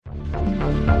What's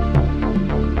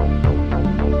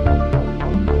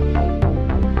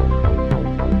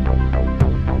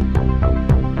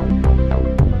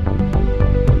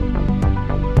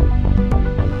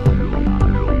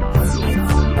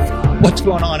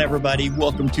going on, everybody?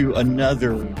 Welcome to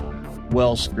another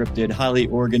well-scripted, highly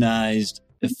organized,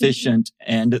 efficient,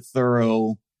 and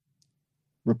thorough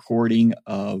recording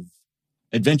of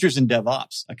Adventures in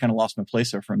DevOps. I kind of lost my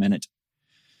place there for a minute.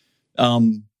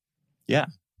 Yeah,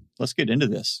 let's get into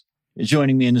this.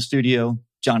 Joining me in the studio,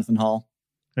 Jonathan Hall.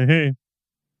 Hey.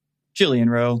 Jillian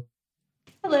Rowe.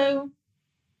 Hello.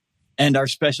 And our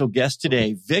special guest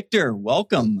today, Viktor.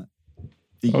 Welcome.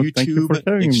 The YouTube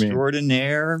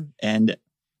extraordinaire and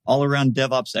all-around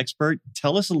DevOps expert.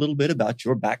 Tell us a little bit about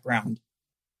your background.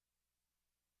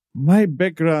 My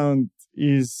background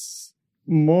is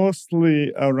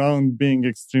mostly around being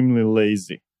extremely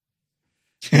lazy.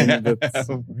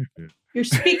 You're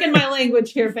speaking my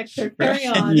language here, Viktor. Carry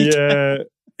on.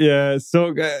 Yeah.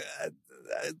 So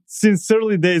since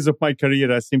early days of my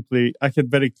career, I had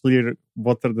very clear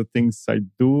what are the things I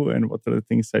do and what are the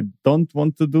things I don't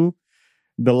want to do.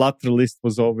 The latter list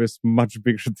was always much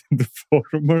bigger than the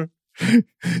former.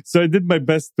 So I did my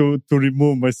best to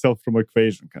remove myself from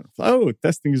equation. Kind of,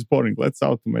 testing is boring. Let's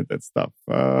automate that stuff.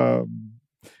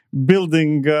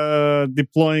 Building,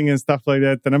 deploying and stuff like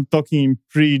that. And I'm talking in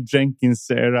pre-Jenkins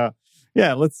era.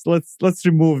 Yeah, let's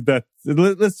remove that.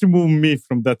 Let's remove me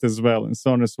from that as well, and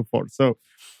so on and so forth. So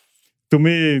to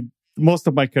me, most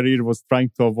of my career was trying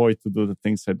to avoid to do the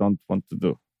things I don't want to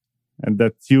do. And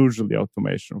that's usually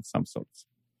automation of some sorts.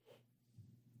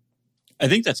 I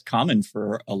think that's common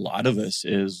for a lot of us.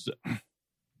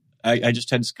 I just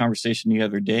had this conversation the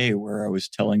other day where I was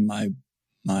telling my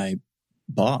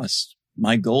boss,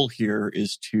 my goal here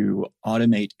is to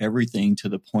automate everything to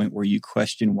the point where you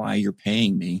question why you're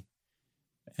paying me.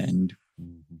 And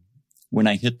when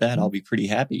I hit that, I'll be pretty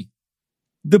happy.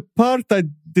 The part I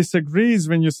disagree is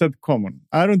when you said common.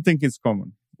 I don't think it's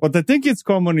common. What I think is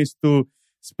common is to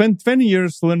spend 20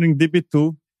 years learning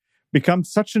DB2, become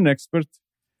such an expert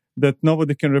that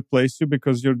nobody can replace you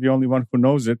because you're the only one who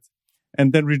knows it,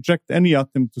 and then reject any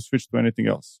attempt to switch to anything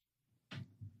else.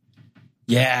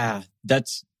 Yeah,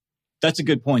 that's a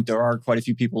good point. There are quite a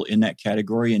few people in that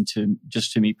category, and to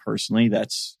me personally,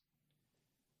 that's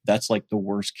like the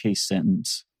worst case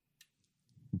sentence.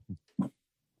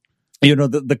 You know,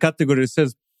 the category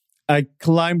says, I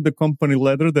climbed the company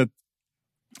ladder that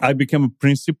I became a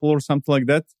principal or something like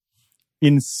that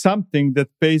in something that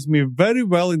pays me very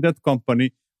well in that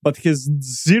company, but has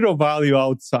zero value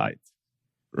outside,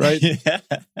 right? Yeah.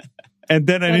 And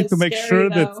then I need to make sure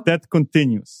that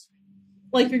continues.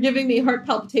 Like you're giving me heart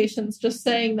palpitations just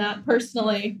saying that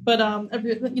personally, but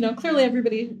clearly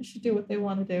everybody should do what they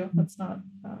want to do. That's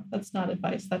not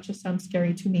advice. That just sounds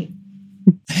scary to me.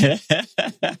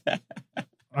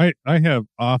 I have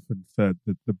often said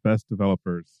that the best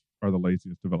developers are the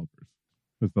laziest developers.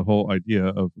 Because the whole idea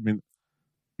of,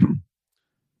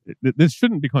 this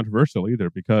shouldn't be controversial either,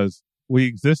 because we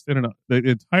exist the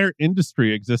entire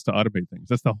industry exists to automate things.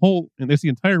 That's the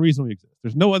entire reason we exist.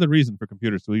 There's no other reason for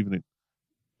computers to even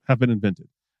have been invented.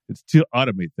 It's to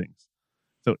automate things.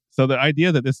 So the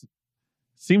idea that this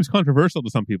seems controversial to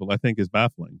some people, I think, is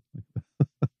baffling.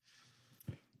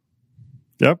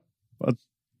 Yep, but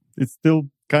it's still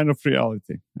kind of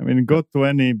reality. Go to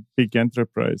any big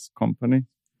enterprise company,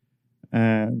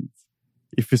 and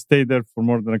if you stay there for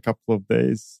more than a couple of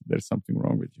days, there's something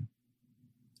wrong with you.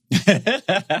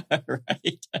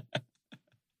 Right.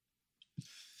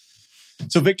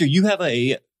 So, Viktor, you have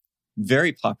a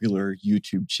very popular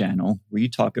YouTube channel where you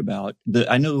talk about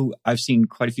I know I've seen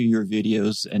quite a few of your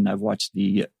videos, and I've watched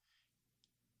the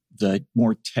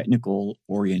more technical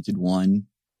oriented one.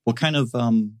 What kind of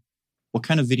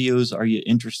videos are you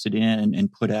interested in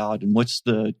and put out? And what's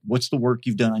the work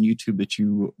you've done on YouTube that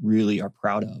you really are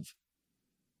proud of?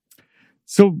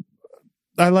 So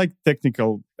I like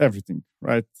technical everything,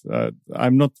 right?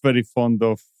 I'm not very fond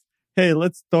of, hey,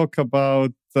 let's talk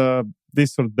about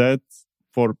this or that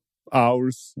for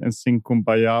hours and sing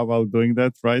Kumbaya while doing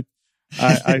that, right?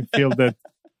 I feel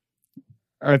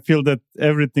that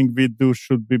everything we do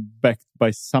should be backed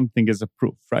by something as a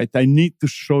proof, right? I need to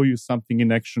show you something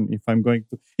in action if I'm going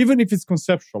to, even if it's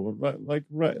conceptual, right?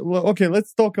 Okay,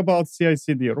 let's talk about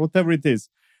CI/CD or whatever it is.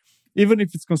 Even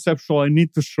if it's conceptual, I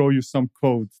need to show you some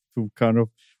code to kind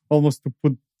of almost to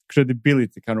put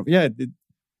credibility,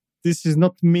 this is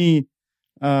not me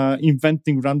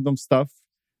inventing random stuff.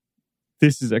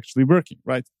 This is actually working,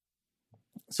 right?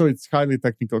 So it's highly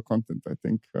technical content, I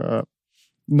think.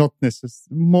 Not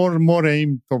necessarily more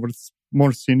aimed towards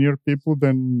more senior people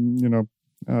than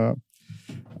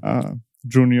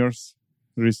juniors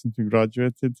recently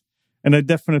graduated. And I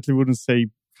definitely wouldn't say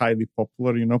highly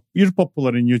popular. You're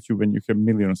popular in YouTube when you have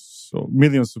million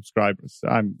subscribers.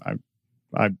 I'm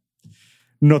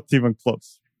not even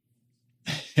close.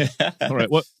 All right.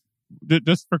 What?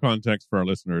 Just for context for our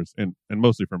listeners, and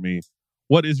mostly for me,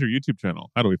 what is your YouTube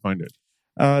channel? How do we find it?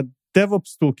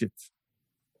 DevOps Toolkit.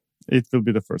 It will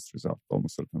be the first result,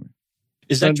 almost certainly.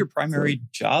 Is that your primary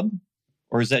job,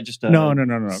 or is that just a no?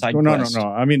 Side No. quest?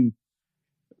 I mean,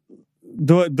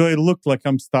 do I look like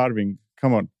I'm starving?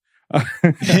 Come on.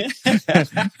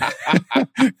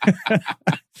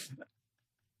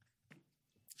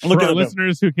 For our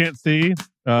listeners who can't see,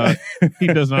 he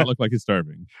does not look like he's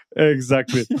starving.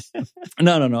 Exactly.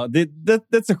 No.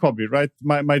 That's a hobby, right?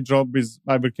 My job is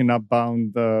I work in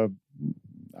Upbound.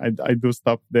 I do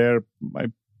stuff there.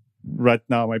 Right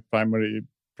now, my primary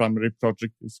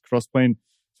project is Crossplane.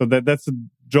 So that's a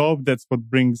job. That's what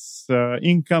brings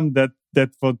income.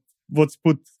 That's what's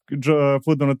put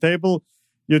food on the table.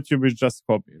 YouTube is just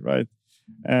hobby, right?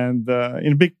 And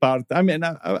in big part, I mean,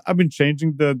 I've been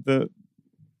changing the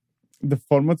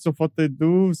formats of what I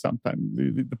do. Sometimes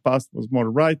the past was more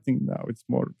writing, now it's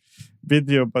more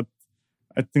video. But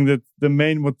I think that the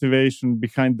main motivation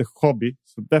behind the hobby,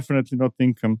 so definitely not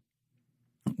income,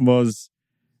 was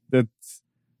that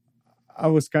I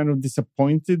was kind of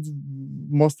disappointed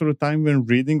most of the time when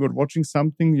reading or watching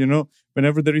something.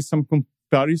 Whenever there is some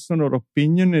comparison or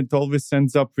opinion, it always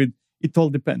ends up with, it all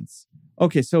depends.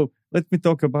 Okay, so let me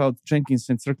talk about Jenkins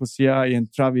and Circle CI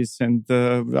and Travis and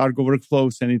Argo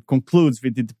workflows, and it concludes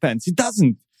with it depends. It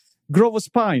doesn't. Grow a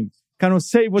spine. Kind of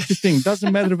say what you think.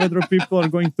 Doesn't matter whether people are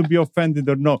going to be offended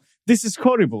or no. This is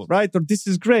horrible, right? Or this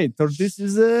is great. Or this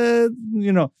is,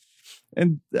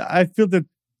 And I feel that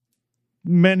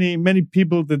many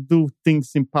people that do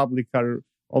things in public are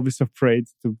always afraid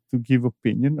to give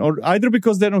opinion, or either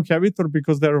because they don't have it or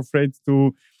because they're afraid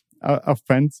to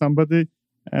offend somebody.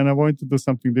 And I wanted to do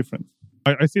something different.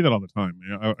 I see that all the time.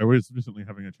 I was recently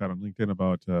having a chat on LinkedIn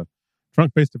about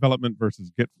trunk-based development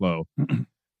versus Git flow.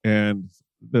 And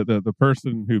the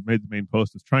person who made the main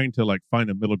post is trying to find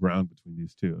a middle ground between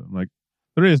these two. I'm like,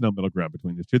 there is no middle ground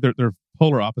between these two. They're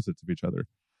polar opposites of each other.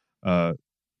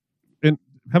 And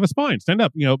have a spine, stand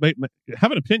up,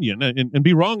 have an opinion and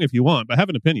be wrong if you want, but have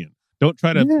an opinion. Don't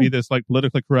try to be this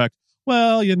politically correct.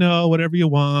 Well, whatever you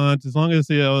want, as long as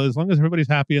everybody's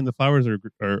happy and the flowers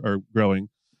are growing.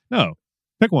 No,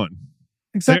 pick one.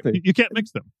 Exactly. You can't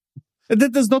mix them.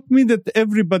 That does not mean that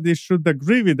everybody should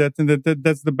agree with that and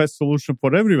that's the best solution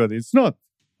for everybody. It's not.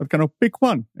 But kind of pick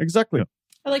one. Exactly. Yeah.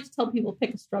 I like to tell people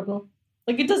pick a struggle.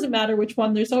 It doesn't matter which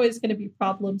one. There's always going to be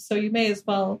problems. So you may as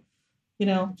well,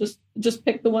 just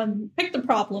pick the one. Pick the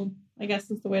problem, I guess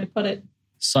is the way to put it.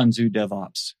 Sun Tzu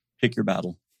DevOps. Pick your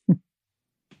battle.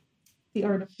 The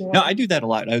art of war. No, I do that a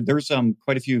lot. There's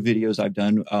quite a few videos I've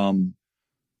done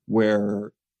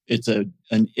where it's an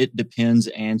it depends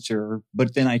answer,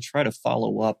 but then I try to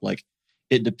follow up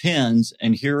it depends,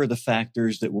 and here are the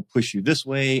factors that will push you this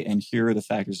way, and here are the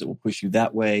factors that will push you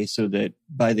that way, so that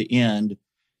by the end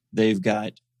they've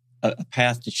got a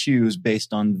path to choose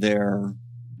based on their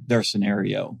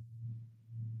scenario.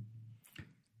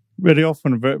 Very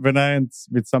often when I end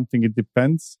with something, it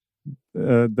depends.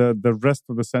 The rest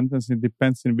of the sentence, it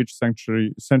depends in which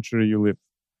century you live.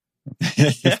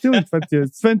 If you're still in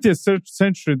 20th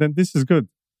century, then this is good.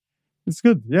 It's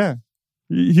good, yeah.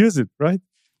 Use it, right?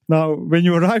 Now, when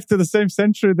you arrive to the same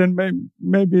century, then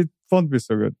maybe it won't be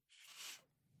so good.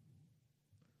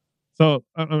 So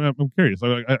I'm curious.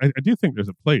 I do think there's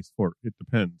a place for it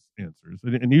depends answers,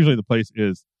 and usually the place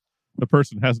is the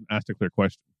person hasn't asked a clear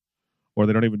question, or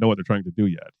they don't even know what they're trying to do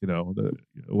yet.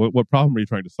 What problem are you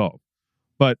trying to solve?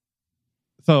 But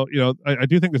so I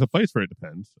do think there's a place for it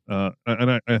depends,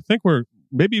 and I think we're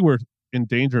in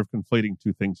danger of conflating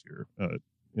two things here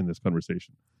in this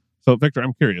conversation. So Victor,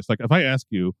 I'm curious. If I ask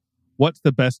you, what's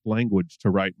the best language to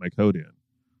write my code in?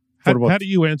 How do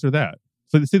you answer that?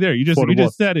 So see there, you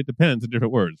just said it depends in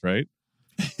different words, right?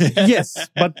 Yes,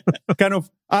 but kind of,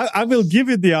 I will give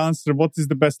you the answer. What is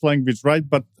the best language, right?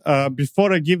 But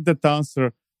before I give that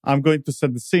answer, I'm going to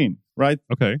set the scene, right?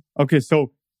 Okay.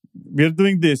 So we're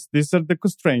doing this. These are the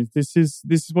constraints. This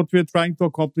is what we're trying to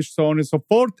accomplish, so on and so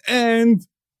forth. And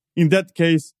in that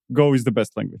case, Go is the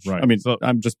best language. Right. I mean, so,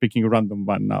 I'm just picking a random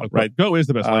one now, right? Go is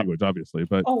the best language, obviously,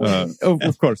 but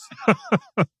of course.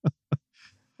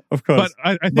 Of course,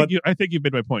 but I think you've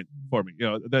made my point for me.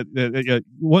 That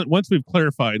once we've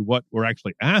clarified what we're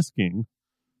actually asking,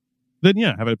 then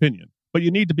have an opinion. But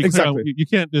you need to be clear. You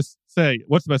can't just say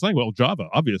what's the best language. Well, Java,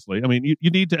 obviously. I mean, you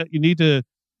need to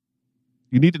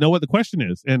You need to know what the question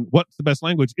is, and what's the best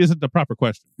language isn't the proper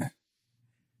question.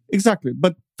 Exactly.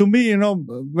 But to me,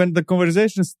 when the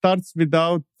conversation starts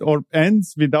without or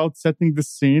ends without setting the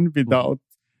scene, without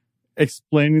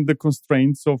explaining the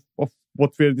constraints of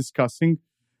what we're discussing,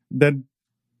 then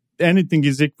anything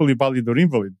is equally valid or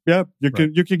invalid. Yeah, you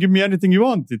can give me anything you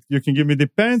want. You can give me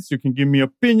depends, you can give me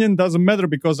opinion, doesn't matter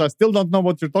because I still don't know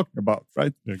what you're talking about,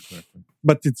 right? Exactly.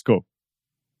 But it's go.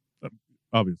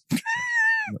 Obviously.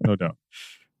 No doubt.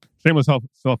 Shameless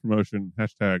self-promotion,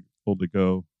 hashtag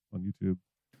boldlygo on YouTube.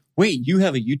 Wait, you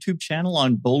have a YouTube channel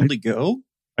on Boldly Go?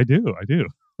 I do.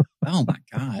 Oh my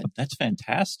God, that's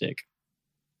fantastic.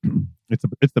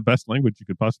 It's the best language you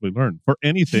could possibly learn for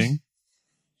anything.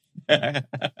 Not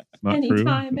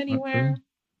Anytime, true. anywhere.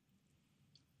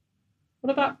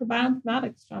 What about for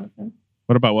bioinformatics, Jonathan?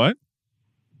 What about what?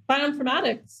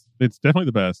 Bioinformatics. It's definitely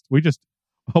the best.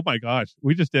 Oh my gosh,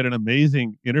 we just did an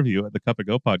amazing interview at the Cup of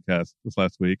Go podcast this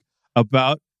last week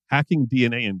about hacking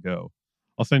DNA in Go.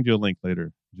 I'll send you a link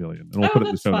later, Jillian, and we'll put it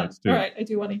in the show notes too. All right, I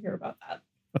do want to hear about that.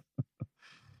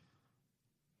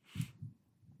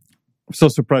 I'm so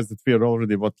surprised that we are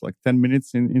already, 10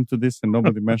 minutes into this and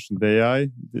nobody mentioned AI.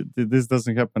 This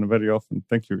doesn't happen very often.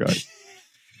 Thank you, guys.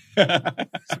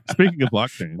 Speaking of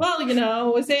blockchain.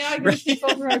 Well, is AI going to take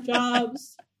over our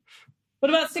jobs? What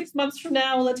about 6 months from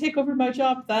now? Will it take over my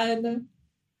job then?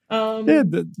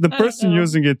 The person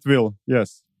using it will,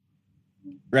 yes.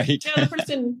 Right. Yeah, the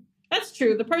person, that's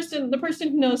true. The person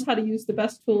who knows how to use the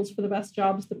best tools for the best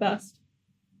jobs the best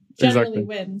generally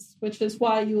wins, which is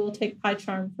why you will take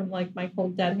PyCharm from my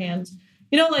cold dead hands.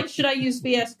 Should I use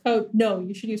VS Code? No,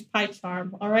 you should use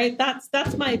PyCharm. All right,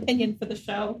 that's my opinion for the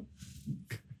show.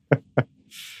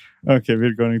 Okay,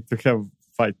 we're going to have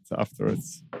fight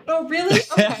afterwards. Oh, really?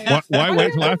 Okay. Why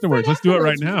wait till afterwards? Let's do it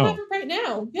right now. Right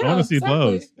now. Yeah, I want to see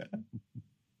blows.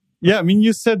 Yeah, I mean,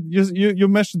 you said you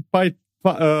mentioned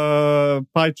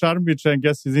PyCharm, which I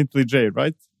guess is IntelliJ,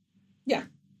 right? Yeah.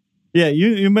 Yeah,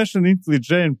 you mentioned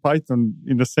IntelliJ and Python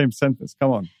in the same sentence.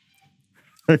 Come on.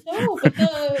 No, but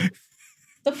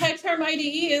the PyCharm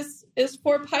IDE is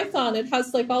for Python. It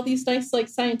has all these nice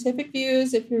scientific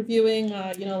views if you're viewing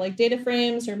data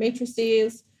frames or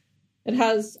matrices. It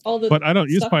has all the But I don't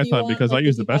use Python because I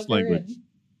use the best language.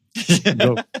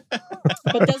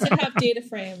 But does it have data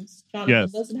frames, Jonathan?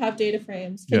 Yes. Does it have data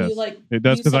frames? Can you it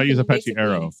does because I use Apache basically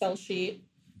Arrow. an Excel sheet.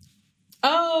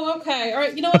 Oh, okay. All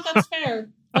right. You know what? That's fair.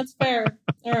 That's fair.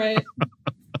 All right.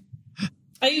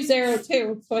 I use Arrow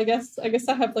too, so I guess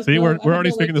I have See, we're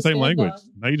already speaking the same language.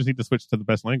 Now you just need to switch to the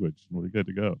best language, and we'll be good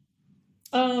to go.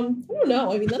 I don't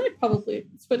know. I mean, then I'd probably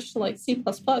switch to C++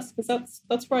 because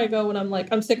that's where I go when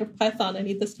I'm sick of Python. I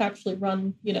need this to actually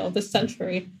run, this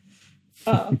century.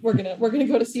 We're gonna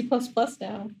go to C++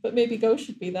 now, but maybe Go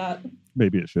should be that.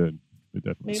 Maybe it should. It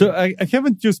definitely. So I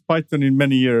haven't used Python in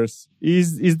many years.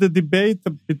 Is the debate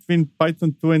between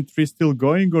Python 2 and 3 still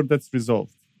going, or that's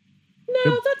resolved?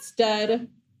 No, that's dead.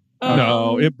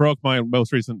 No, it broke my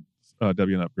most recent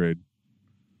Debian upgrade.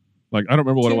 I don't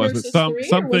remember what it was, but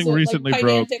something recently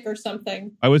broke. Pydantic or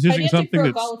something. I was using Pydantic something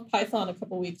broke that's all of Python a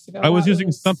couple weeks ago. I was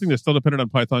using something that still depended on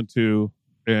Python 2,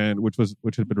 and which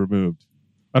had been removed.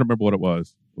 I don't remember what it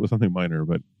was. It was something minor,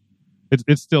 but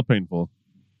it's still painful.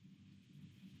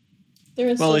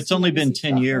 Well, it's only been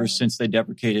 10 years since they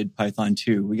deprecated Python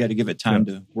 2. We got to give it time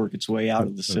to work its way out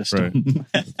of the system.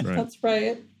 Right. That's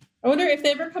right. I wonder if they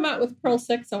ever come out with Perl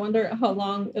 6, I wonder how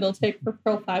long it'll take for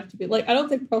Perl 5 to be... I don't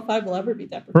think Perl 5 will ever be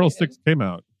deprecated. Perl 6 came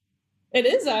out. It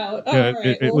is out? Oh, yeah, all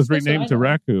right. It was renamed to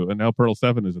Raku, and now Perl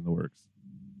 7 is in the works.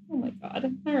 Oh my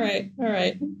God. All right.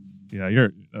 Yeah,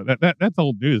 that's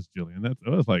old news, Jillian. That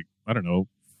was I don't know,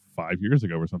 5 years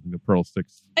ago or something that Perl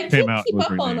 6 came out. I can't keep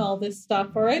up on all this stuff,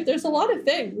 all right? There's a lot of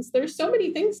things. There's so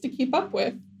many things to keep up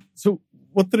with. So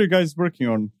what are you guys working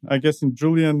on? I guess in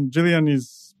Jillian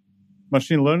is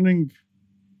machine learning.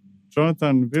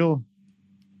 Jonathan, Will?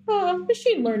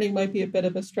 Machine learning might be a bit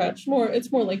of a stretch.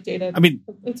 It's more like data. I mean,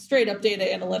 it's straight up data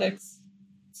analytics.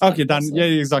 Okay, done. Yeah,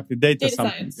 exactly. Data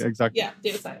science. Exactly. Yeah,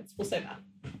 data science. We'll say that.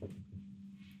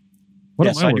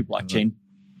 Yes, I do blockchain.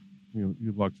 You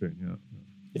blockchain,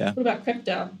 yeah. What about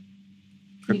crypto?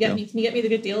 Can you get me the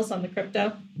good deals on the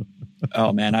crypto?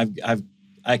 Oh man,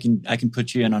 I can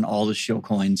put you in on all the shill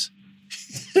coins.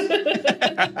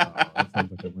 That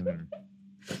sounds like a winner.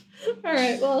 All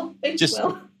right. Well, thanks,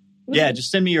 Will. Yeah, just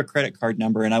send me your credit card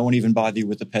number, and I won't even bother you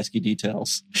with the pesky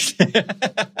details.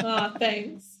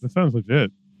 Thanks. That sounds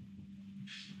legit.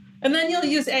 And then you'll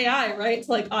use AI, right,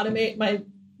 to automate my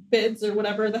bids or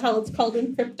whatever the hell it's called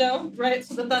in crypto, right?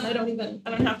 So that then I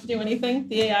don't have to do anything.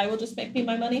 The AI will just make me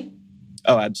my money.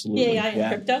 Oh, absolutely. The AI in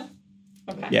crypto.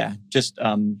 Okay. Yeah, just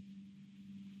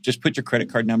just put your credit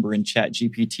card number in Chat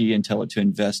GPT and tell it to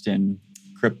invest in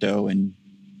crypto and.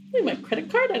 Wait, my credit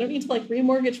card? I don't need to like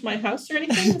remortgage my house or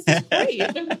anything. This is great.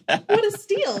 What a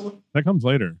steal! That comes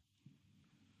later.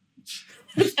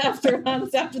 It's after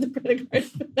the credit card.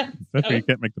 That's where you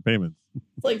can't make the payments.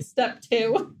 It's like step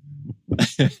 2.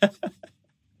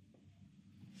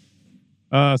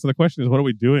 So the question is, what are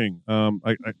we doing?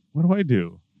 What do I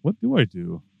do? What do I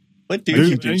do? What do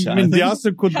you do, Jonathan? I mean, the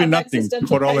answer could be nothing,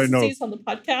 for all I know. On the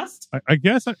podcast. I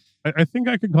guess I think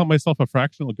I can call myself a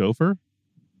fractional gopher.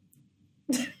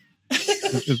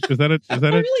 Is that a I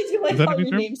really do like how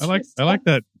you names. I like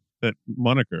that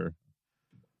moniker.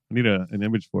 I need an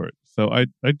image for it. So I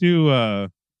do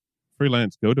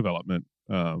freelance Go development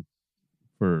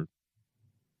for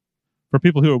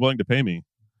people who are willing to pay me,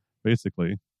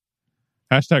 basically.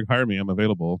 Hashtag hire me. I'm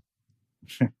available.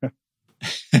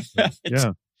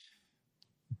 Yeah.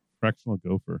 Fractional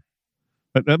gopher.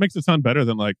 That makes it sound better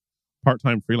than like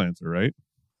part-time freelancer, right?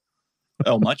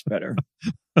 Oh, much better.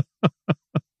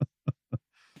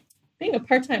 Being a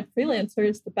part-time freelancer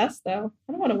is the best, though.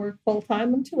 I don't want to work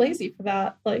full-time. I'm too lazy for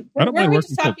that. Like, were we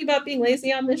just talking about being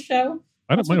lazy on this show?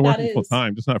 I don't mind working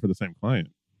full-time, just not for the same client.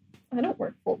 I don't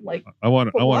work full like. I want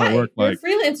to work like.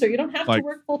 You're a freelancer. You don't have to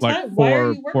work full-time. Like why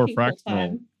are you working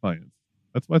full-time? Clients.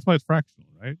 That's why it's fractional,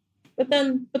 right? But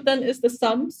then is the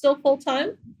sum still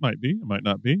full-time? Might be. It might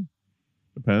not be.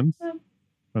 Depends.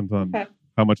 Depends on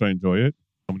how much I enjoy it.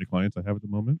 How many clients I have at the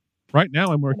moment. Right now,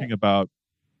 I'm working about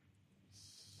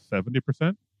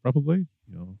 70%, probably.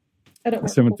 I don't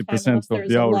work 70% of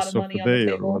the hours of the day,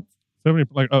 or what?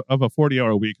 70, like of a 40-hour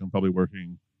a week, I'm probably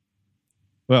working.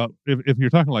 Well, if you're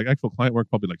talking like actual client work,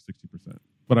 probably like 60%.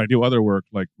 But I do other work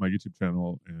like my YouTube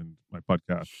channel and my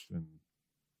podcast and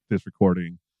this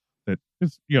recording that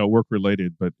is work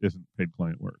related, but isn't paid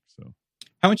client work. So,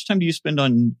 how much time do you spend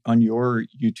on your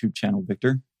YouTube channel,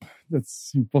 Victor?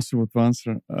 That's impossible to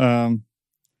answer.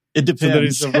 It depends. So there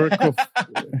is a work of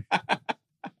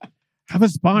have a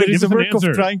spine. There is a work of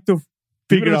trying to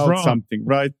figure out something,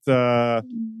 right?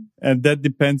 And that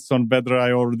depends on whether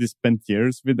I already spent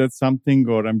years with that something,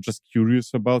 or I'm just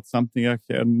curious about something I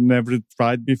have never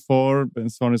tried before,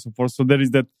 and so on and so forth. So there is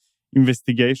that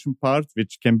investigation part,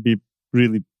 which can be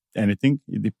really anything.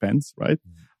 It depends, right?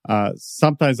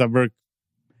 Sometimes I work.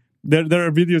 There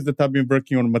are videos that I've been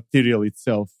working on material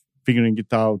itself, figuring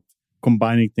it out,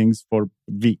 combining things for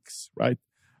weeks, right?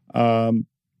 And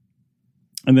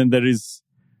then there is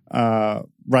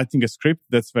writing a script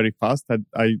that's very fast.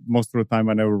 I most of the time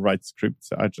I never write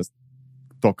scripts. I just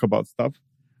talk about stuff.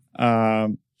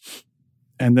 And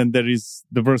then there is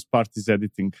the worst part is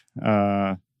editing,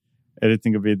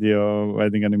 editing a video,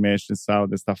 adding animations,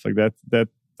 sound, and stuff like that. That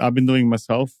I've been doing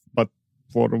myself, but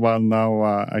for a while now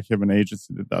I have an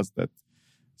agency that does that.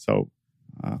 So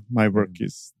my work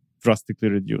is drastically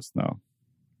reduced now.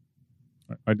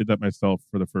 I did that myself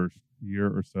for the first year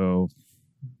or so.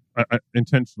 I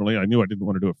intentionally, I knew I didn't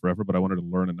want to do it forever, but I wanted to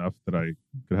learn enough that I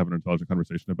could have an intelligent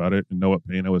conversation about it and know what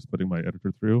pain I was putting my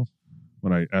editor through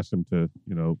when I asked him to,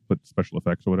 put special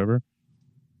effects or whatever.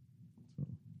 So.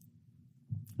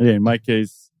 Yeah, in my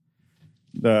case,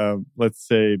 let's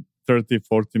say 30,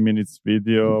 40 minutes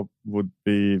video would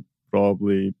be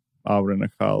probably hour and a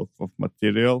half of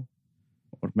material,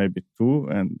 or maybe 2,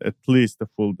 and at least a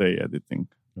full day editing.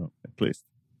 Oh. At least.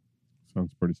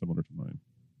 Sounds pretty similar to mine.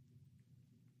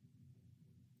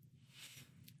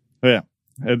 Oh, yeah,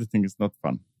 editing is not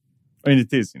fun. I mean,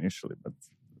 it is initially, but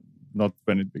not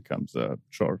when it becomes a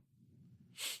chore.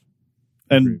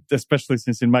 And especially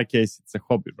since in my case, it's a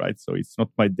hobby, right? So it's not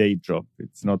my day job.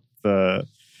 It's not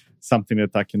something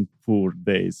that I can pour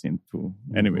days into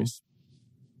anyways.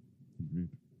 Mm-hmm.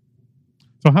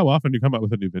 So how often do you come out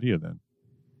with a new video then?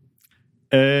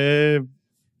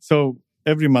 So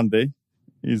every Monday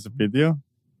is a video,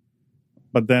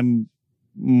 but then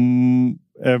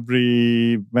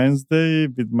every Wednesday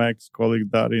with my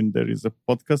ex-colleague Darin, there is a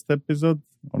podcast episode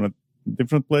on a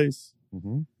different place.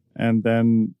 Mm-hmm. And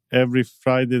then every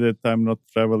Friday that I'm not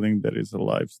traveling, there is a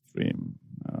live stream,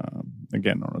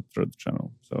 again, on a third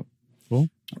channel. So, cool.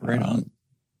 Right on.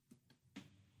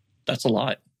 That's a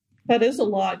lot. That is a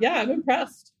lot. Yeah, I'm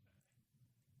impressed.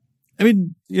 I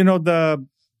mean,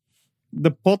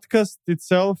 the podcast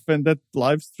itself and that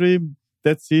live stream,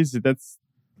 that's easy. That's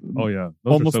those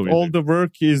almost are so all easy. the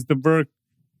work is the work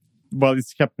while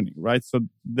it's happening, right? So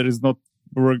there is no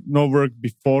work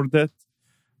before that.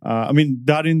 I mean,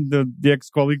 Darin, the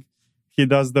ex-colleague, he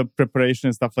does the preparation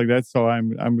and stuff like that. So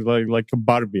I'm like a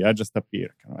Barbie. I just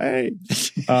appear. Hey.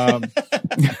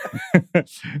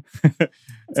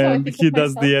 And he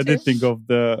does the editing of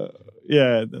the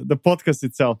podcast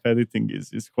itself. Editing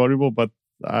is horrible, but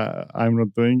I'm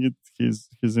not doing it.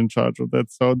 He's in charge of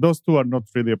that. So those two are not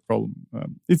really a problem.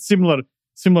 It's similar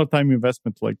time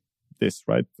investment like this,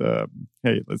 right?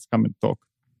 Hey, let's come and talk.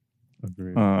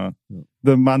 Agreed.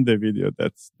 The Monday video,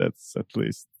 that's at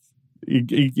least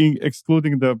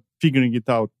excluding the figuring it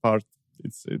out part.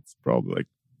 It's probably like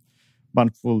one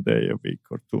full day a week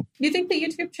or two. Do you think the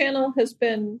YouTube channel has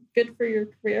been good for your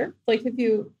career? Like, have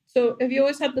you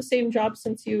always had the same job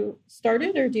since you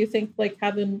started, or do you think like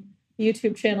having the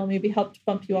YouTube channel maybe helped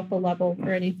bump you up a level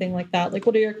or anything like that? Like,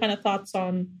 what are your kind of thoughts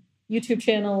on YouTube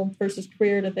channel versus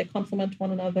career? Did they complement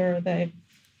one another? Are they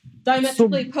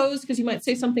diametrically opposed because you might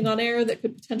say something on air that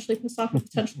could potentially piss off a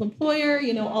potential employer?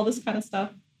 You know, all this kind of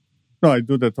stuff. No, I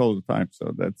do that all the time.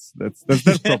 So that's their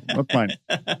problem, not mine.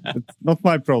 It's not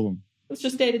my problem. It's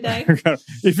just day to day.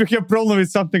 If you have a problem with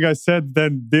something I said,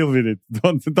 then deal with it.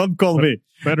 Don't call me.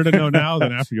 Better to know now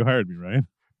than after you hired me, right?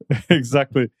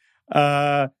 Exactly.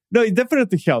 No, it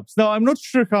definitely helps. Now, I'm not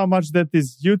sure how much that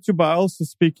is YouTube. I also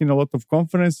speak in a lot of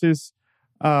conferences.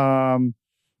 I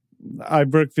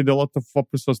work with a lot of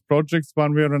open source projects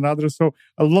one way or another. So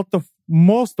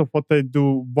most of what I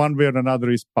do one way or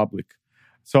another is public.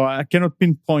 So I cannot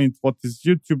pinpoint what is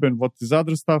YouTube and what is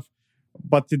other stuff,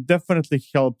 but it definitely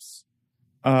helps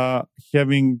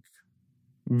having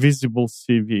visible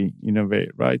CV in a way,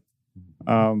 right?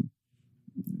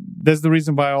 That's the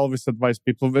reason why I always advise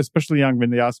people, especially young, when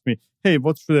they ask me, "Hey,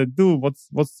 what should I do? What's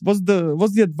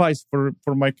the advice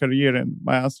for my career?" And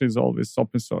my answer is always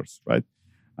open source, right?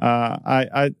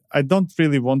 I don't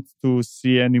really want to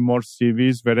see any more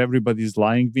CVs where everybody's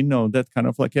lying. We know that kind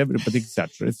of like everybody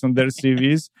exaggerates on their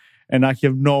CVs, and I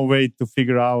have no way to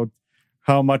figure out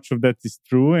how much of that is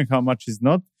true and how much is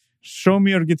not. Show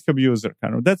me your GitHub user,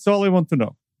 kind of. That's all I want to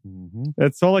know. Mm-hmm.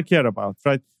 That's all I care about,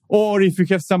 right? Or if you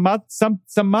have some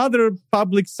other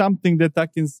public something that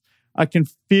I can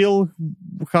feel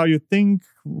how you think,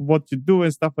 what you do,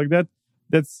 and stuff like that.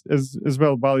 That's as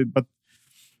well valid. But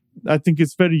I think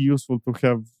it's very useful to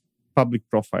have public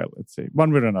profile. Let's say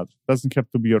one way or another. Doesn't have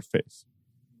to be your face.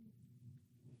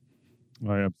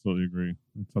 I absolutely agree.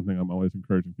 It's something I'm always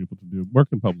encouraging people to do. Work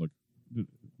in public to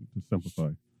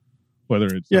simplify.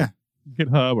 Whether it's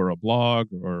GitHub or a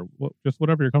blog or just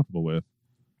whatever you're comfortable with.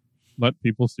 Let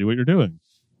people see what you're doing.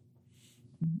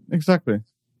 Exactly.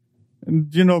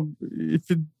 And, if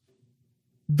you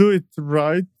do it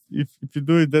right, if you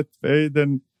do it that way,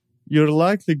 then you're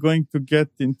likely going to get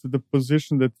into the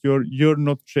position that you're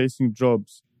not chasing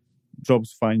jobs.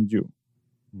 Jobs find you.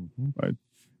 Mm-hmm. Right?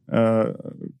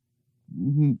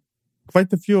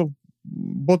 Quite a few of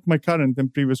both my current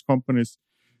and previous companies,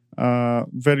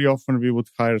 very often we would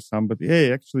hire somebody.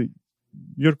 Hey, actually,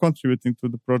 you're contributing to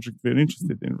the project we're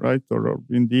interested in, right? Or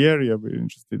in the area we're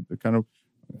interested in. Kind of,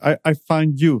 I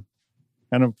find you,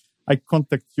 kind of, I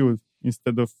contact you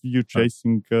instead of you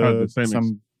chasing the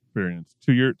same experience.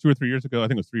 2 or 3 years ago, I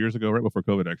think it was 3 years ago, right before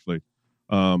COVID, actually.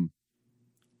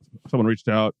 Someone reached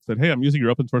out, said, "Hey, I'm using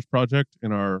your open source project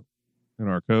in our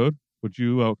code. Would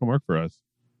you come work for us?"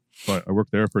 So I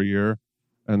worked there for a year.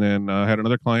 And then I had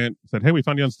another client said, "Hey, we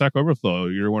found you on Stack Overflow.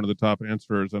 You're one of the top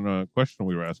answers in a question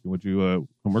we were asking. Would you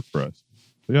come work for us?"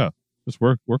 So yeah, just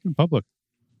work in public.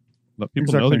 Let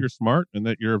people know that you're smart and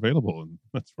that you're available. And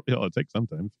that's really all it takes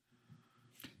sometimes.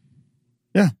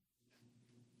 Yeah.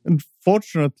 And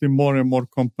fortunately, more and more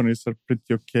companies are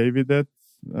pretty okay with that.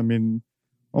 I mean,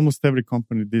 almost every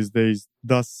company these days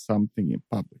does something in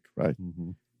public, right?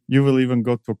 Mm-hmm. You will even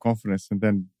go to a conference and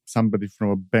then somebody from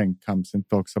a bank comes and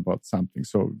talks about something.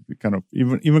 So kind of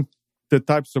even the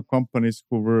types of companies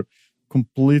who were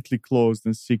completely closed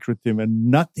and secretive and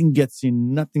nothing gets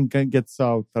in, nothing gets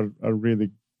out are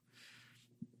really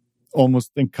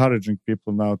almost encouraging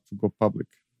people now to go public.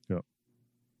 Yeah.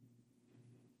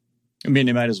 I mean,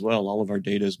 they might as well. All of our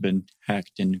data has been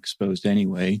hacked and exposed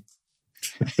anyway.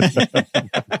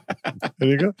 There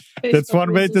you go. That's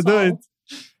one way to do it.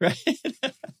 Right.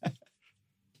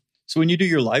 So when you do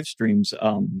your live streams,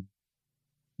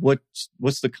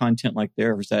 what's the content like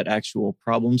there? Is that actual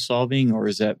problem solving, or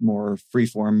is that more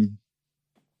freeform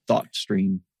thought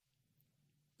stream?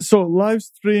 So live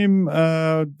stream,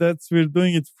 we're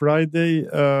doing it Friday.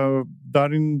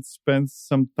 Darin spends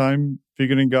some time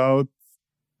figuring out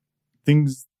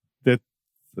things that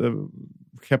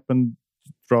happened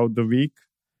throughout the week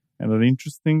and are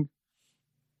interesting,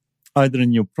 either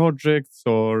new projects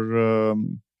or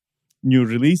new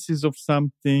releases of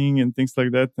something and things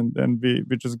like that. And then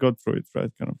we just go through it,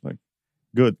 right? Kind of like,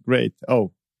 good, great.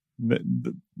 Oh, that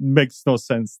makes no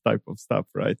sense type of stuff,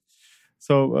 right?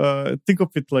 So think of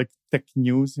it like tech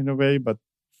news in a way, but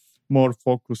mostly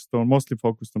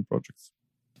focused on projects.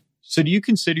 So do you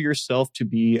consider yourself to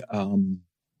be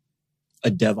a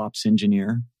DevOps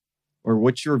engineer? Or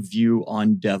what's your view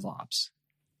on DevOps?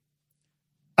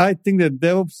 I think that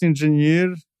DevOps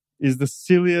engineer is the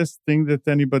silliest thing that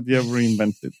anybody ever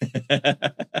invented.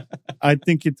 I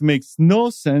think it makes no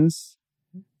sense.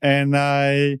 And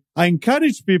I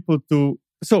encourage people to...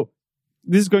 So,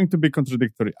 this is going to be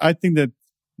contradictory. I think that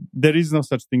there is no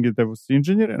such thing as DevOps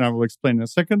engineer, and I will explain in a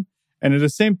second. And at the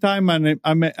same time,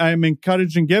 I'm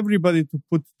encouraging everybody to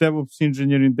put DevOps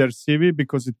engineer in their CV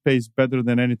because it pays better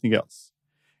than anything else.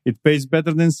 It pays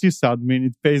better than sysadmin.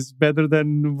 It pays better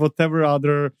than whatever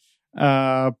other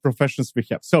professions we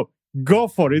have. So go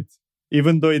for it,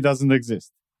 even though it doesn't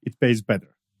exist. It pays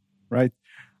better, right?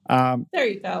 There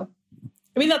you go.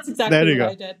 I mean, that's exactly what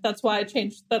I did. That's why I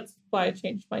changed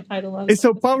my title.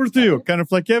 So power to you. Kind of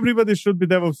like everybody should be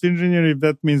DevOps engineer. If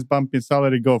that means bumping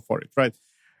salary, go for it, right?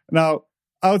 Now,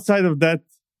 outside of that,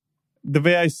 the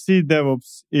way I see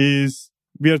DevOps is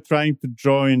we are trying to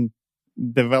join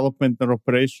development and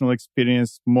operational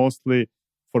experience mostly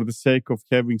for the sake of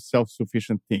having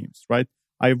self-sufficient teams, right?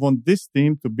 I want this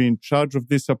team to be in charge of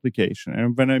this application.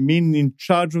 And when I mean in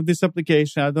charge of this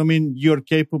application, I don't mean you're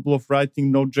capable of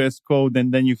writing Node.js code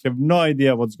and then you have no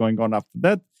idea what's going on after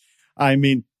that. I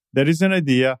mean, there is an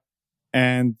idea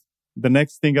and the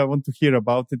next thing I want to hear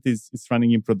about it is it's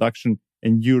running in production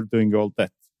and you're doing all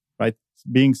that, right?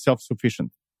 Being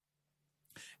self-sufficient.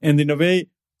 And in a way,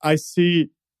 I see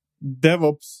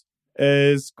DevOps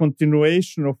as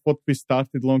continuation of what we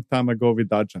started a long time ago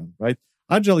with Agile, right?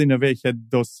 Agile, in a way, had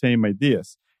those same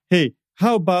ideas. Hey,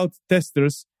 how about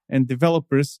testers and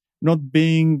developers not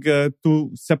being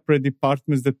two separate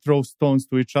departments that throw stones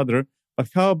to each other, but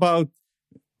how about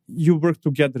you work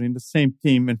together in the same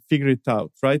team and figure it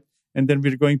out, right? And then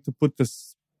we're going to put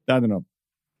this, I don't know,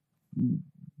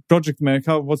 project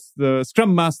manager, what's the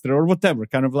Scrum Master or whatever,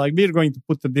 kind of like we're going to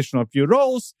put additional few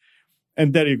roles,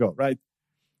 and there you go, right?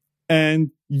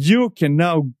 And you can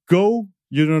now go.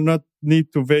 You do not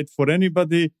need to wait for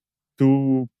anybody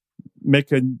to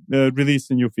make a release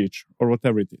a new feature or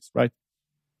whatever it is, right?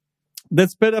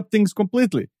 That sped up things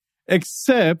completely.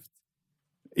 Except,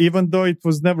 even though it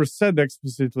was never said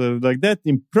explicitly like that,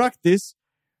 in practice,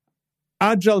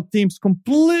 Agile teams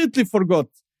completely forgot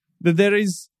that there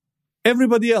is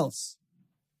everybody else,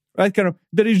 right? Kind of,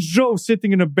 there is Joe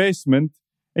sitting in a basement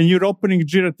and you're opening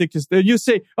Jira tickets. And you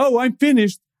say, oh, I'm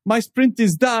finished. My sprint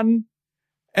is done.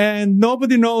 And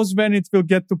nobody knows when it will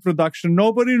get to production.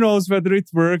 Nobody knows whether it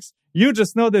works. You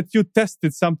just know that you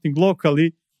tested something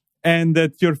locally and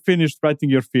that you're finished writing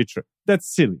your feature. That's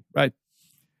silly, right?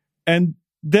 And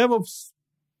DevOps,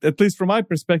 at least from my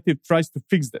perspective, tries to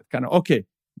fix that. Kind of, okay,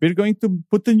 we're going to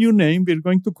put a new name. We're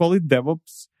going to call it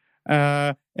DevOps.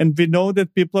 And we know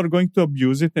that people are going to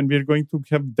abuse it and we're going to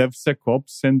have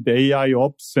DevSecOps and AI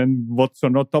ops and what's or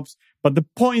not ops. But the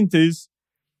point is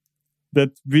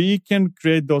that we can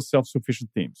create those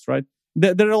self-sufficient teams, right?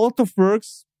 There are a lot of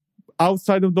works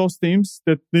outside of those teams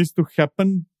that needs to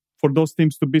happen for those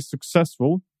teams to be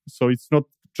successful. So it's not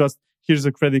just, here's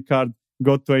a credit card,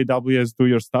 go to AWS, do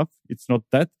your stuff. It's not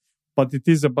that. But it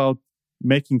is about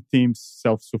making teams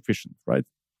self-sufficient, right?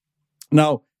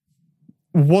 Now,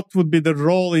 what would be the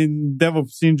role in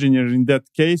DevOps engineer in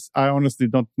that case? I honestly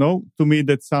don't know. To me,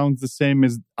 that sounds the same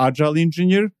as Agile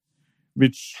engineer,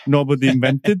 which nobody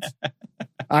invented.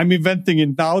 I'm inventing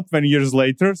it now 20 years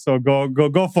later, so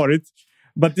go for it.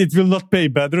 But it will not pay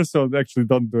better, so actually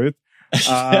don't do it.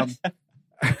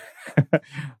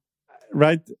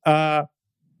 Right?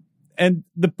 And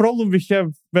the problem we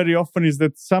have very often is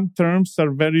that some terms are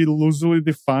very loosely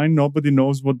defined. Nobody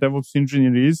knows what DevOps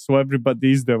engineer is, so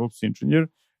everybody is DevOps engineer,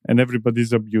 and everybody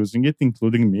is abusing it,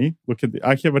 including me. Look at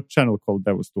I have a channel called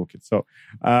DevOps Toolkit. So,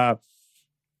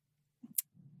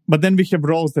 but then we have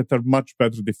roles that are much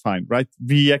better defined, right?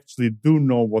 We actually do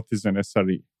know what is an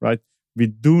SRE, right? We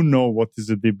do know what is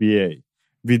a DBA.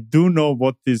 We do know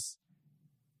what is,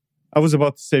 I was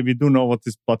about to say we do know what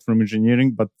is platform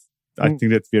engineering, but I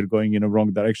think that we are going in a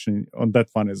wrong direction on that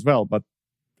one as well. But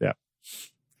yeah.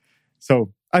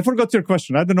 So I forgot your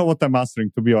question. I don't know what I'm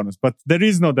answering, to be honest, but there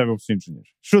is no DevOps engineer.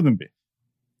 Shouldn't be.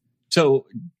 So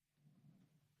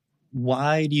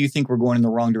why do you think we're going in the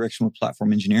wrong direction with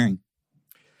platform engineering?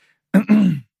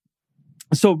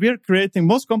 So we're creating,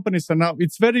 most companies are now,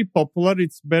 it's very popular.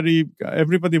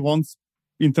 Everybody wants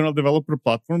internal developer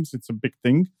platforms. It's a big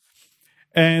thing.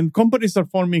 And companies are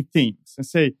forming teams and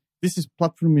say, this is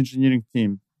platform engineering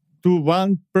team. To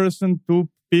one person, 2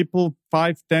 people,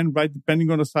 5, 10, right?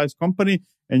 Depending on the size company.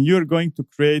 And you're going to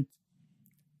create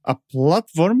a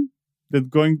platform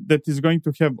that is going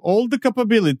to have all the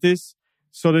capabilities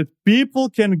so that people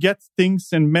can get things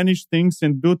and manage things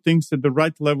and do things at the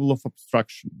right level of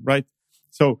abstraction, right?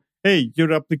 So, hey, you're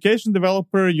an application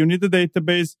developer, you need a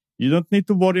database, you don't need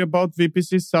to worry about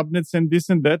VPC subnets and this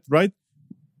and that, right?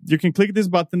 You can click this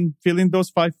button, fill in those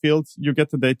 5 fields, you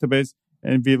get the database,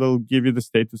 and we will give you the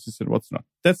statuses and what's not.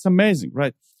 That's amazing,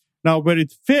 right? Now, where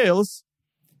it fails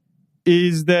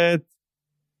is that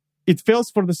it fails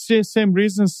for the same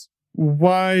reasons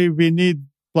why we need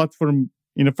platform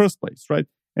in the first place, right?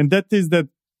 And that is that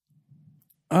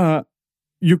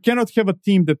you cannot have a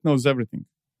team that knows everything,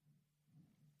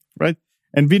 right?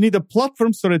 And we need a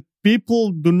platform so that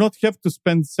people do not have to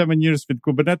spend 7 years with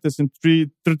Kubernetes and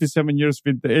 37 years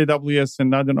with AWS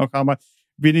and I don't know how much.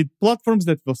 We need platforms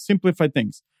that will simplify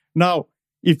things. Now,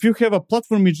 if you have a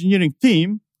platform engineering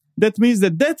team, that means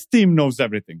that team knows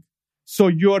everything. So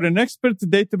you are an expert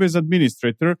database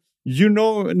administrator. You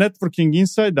know networking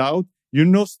inside out. You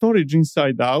know storage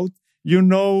inside out. You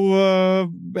know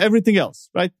everything else,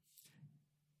 right?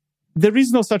 There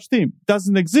is no such team. It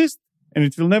doesn't exist, and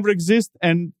it will never exist,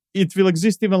 and it will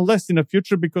exist even less in the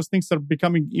future because things are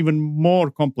becoming even more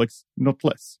complex, not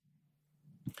less.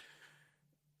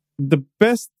 The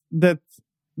best that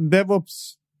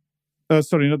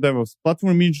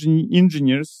platform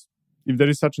engineers, if there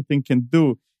is such a thing, can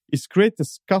do is create a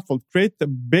scaffold, create a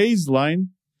baseline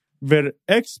where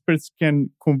experts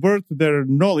can convert their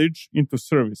knowledge into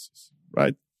services,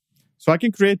 right? So I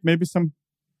can create maybe some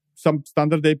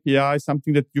standard API,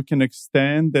 something that you can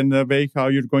extend and a way how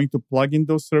you're going to plug in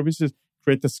those services,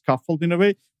 create a scaffold in a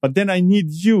way. But then I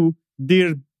need you,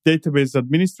 dear database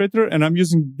administrator, and I'm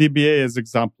using DBA as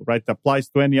example, right? Applies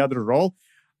to any other role.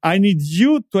 I need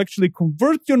you to actually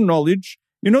convert your knowledge.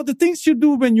 You know, the things you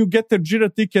do when you get a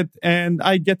Jira ticket and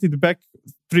I get it back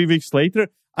 3 weeks later.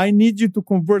 I need you to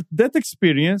convert that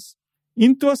experience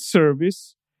into a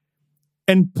service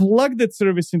and plug that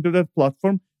service into that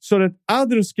platform so that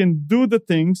others can do the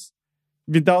things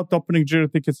without opening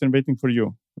Jira tickets and waiting for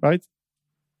you, right?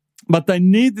 But I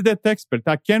need that expert.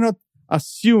 I cannot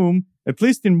assume, at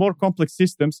least in more complex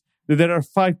systems, that there are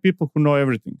 5 people who know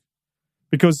everything.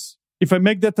 Because if I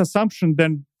make that assumption,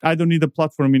 then I don't need a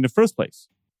platform in the first place.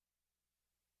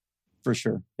 For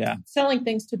sure. Yeah. Selling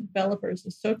things to developers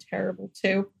is so terrible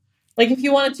too. Like if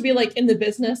you wanted to be like in the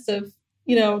business of,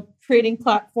 you know, creating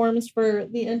platforms for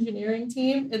the engineering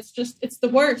team, it's the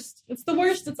worst. It's the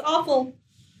worst. It's awful.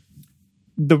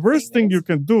 The worst thing you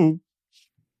can do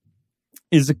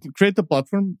is create a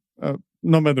platform,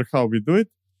 no matter how we do it,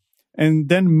 and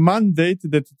then mandate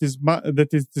that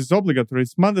it is obligatory,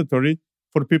 it's mandatory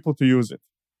for people to use it.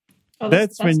 Oh,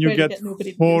 that's when you get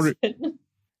horrible.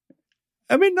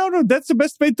 I mean, no, that's the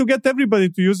best way to get everybody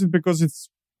to use it because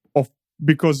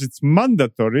it's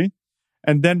mandatory.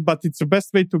 And then, but it's the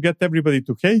best way to get everybody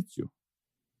to hate you,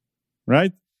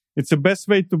 right? It's the best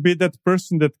way to be that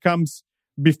person that comes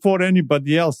before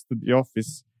anybody else to the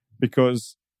office,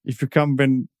 because if you come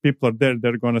when people are there,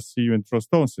 they're going to see you and throw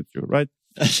stones at you, right?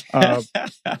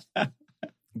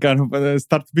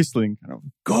 Start whistling,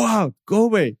 go out, go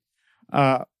away.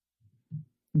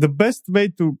 The best way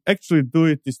to actually do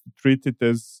it is to treat it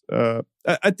as,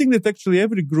 I think that actually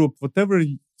every group, whatever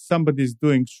somebody is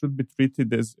doing, should be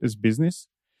treated as business,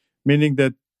 meaning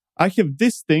that I have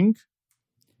this thing,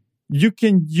 you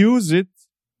can use it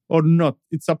or not.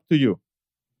 It's up to you,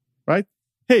 right?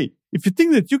 Hey, if you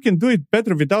think that you can do it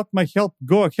better without my help,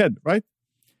 go ahead, right?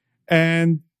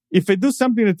 And if I do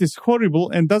something that is horrible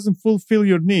and doesn't fulfill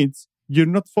your needs, you're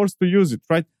not forced to use it,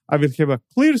 right? I will have a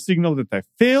clear signal that I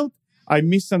failed. I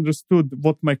misunderstood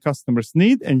what my customers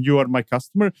need, and you are my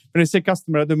customer. When I say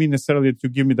customer, I don't mean necessarily that you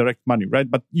give me direct money, right?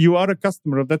 But you are a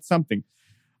customer of that something.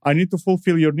 I need to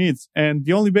fulfill your needs. And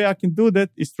the only way I can do that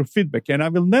is through feedback. And I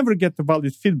will never get the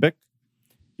valid feedback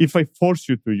if I force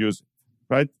you to use it,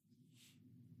 right?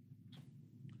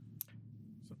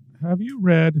 So have you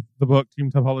read the book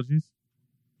Team Topologies?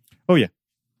 Oh, yeah.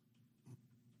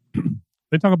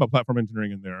 They talk about platform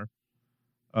engineering in there.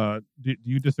 Do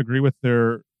you disagree with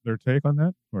their take on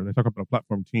that? Or they talk about a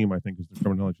platform team, I think is the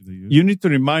terminology they use. You need to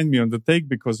remind me on the take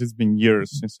because it's been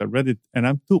years since I read it, and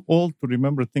I'm too old to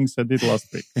remember things I did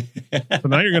last week. So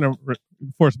now you're going to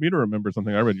force me to remember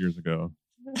something I read years ago.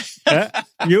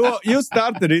 You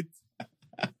started it.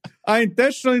 I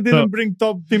intentionally didn't bring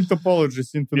team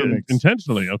topologies into the mix.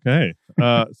 Intentionally, okay.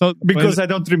 Because I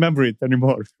don't remember it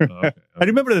anymore. Okay. I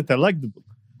remember that I liked the book.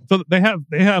 So they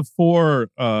have 4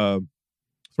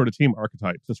 sort of team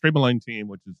archetypes: a straight line team,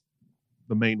 which is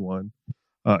the main one,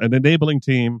 an enabling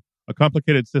team, a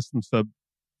complicated system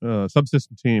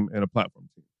subsystem team, and a platform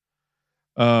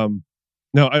team.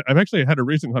 Now, I've actually had a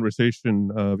recent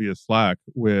conversation via Slack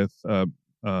with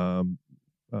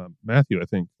Matthew, I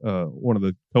think, one of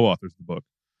the co-authors of the book,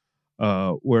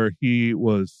 where he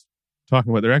was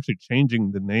talking about they're actually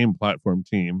changing the name platform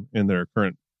team in their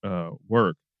current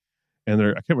work. And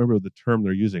I can't remember the term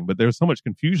they're using, but there's so much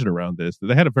confusion around this that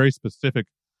they had a very specific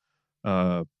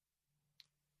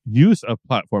use of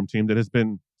platform team that has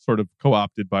been sort of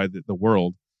co-opted by the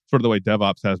world, sort of the way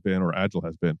DevOps has been or Agile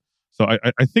has been. So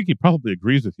I think he probably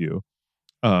agrees with you,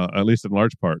 at least in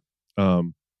large part.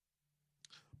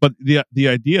 But the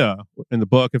idea in the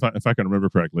book, if I can remember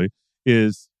correctly,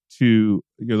 is to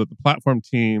the platform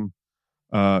team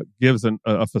gives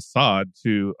a facade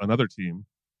to another team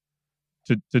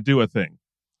to do a thing.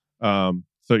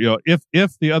 So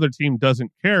if the other team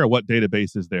doesn't care what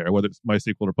database is there, whether it's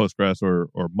MySQL or Postgres or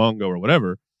Mongo or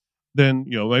whatever, then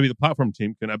maybe the platform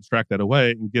team can abstract that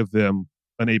away and give them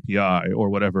an API or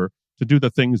whatever to do the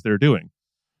things they're doing.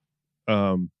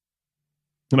 And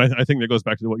I think that goes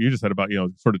back to what you just said about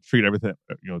sort of treat everything,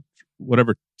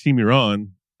 whatever team you're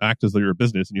on, act as though you're a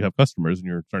business and you have customers and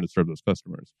you're trying to serve those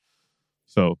customers.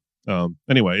 So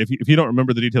anyway, if you don't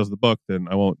remember the details of the book, then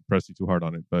I won't press you too hard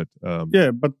on it. But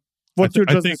but what you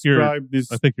just described is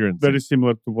very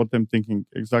similar to what I'm thinking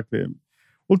exactly.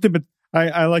 Ultimately,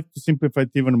 I like to simplify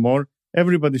it even more.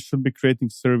 Everybody should be creating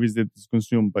service that is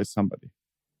consumed by somebody.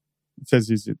 It's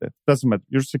as easy that doesn't matter.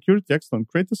 Your security, excellent.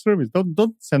 Create a service.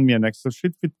 Don't send me an Excel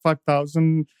sheet with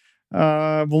 5,000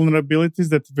 vulnerabilities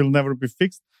that will never be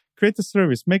fixed. Create a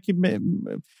service. Make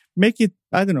it.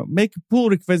 I don't know. Make a pull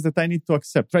request that I need to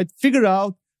accept. Right. Figure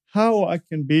out how I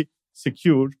can be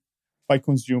secure by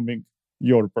consuming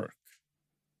your work.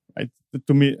 Right.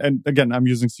 To me, and again, I'm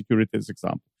using security as an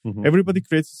example. Mm-hmm. Everybody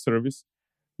creates a service.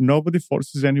 Nobody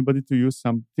forces anybody to use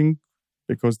something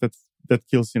because that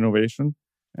kills innovation.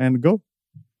 And go.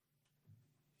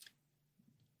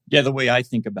 Yeah, the way I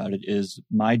think about it is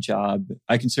my job,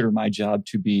 I consider my job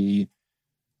to be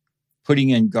putting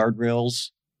in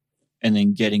guardrails and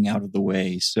then getting out of the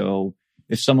way. So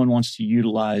if someone wants to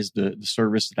utilize the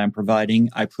service that I'm providing,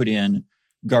 I put in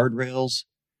guardrails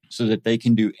so that they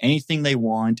can do anything they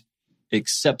want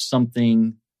except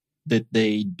something that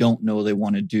they don't know they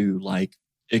want to do, like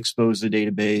expose the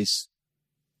database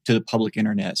to the public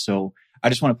internet. So I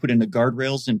just want to put in the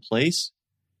guardrails in place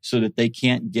so that they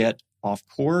can't get off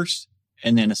course.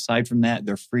 And then aside from that,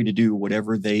 they're free to do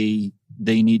whatever they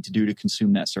need to do to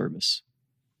consume that service.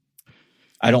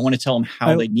 I don't want to tell them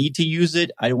how they need to use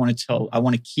it. I want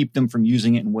to keep them from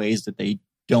using it in ways that they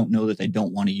don't know that they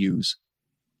don't want to use.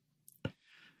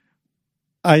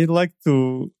 I like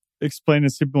to explain a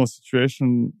similar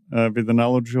situation with the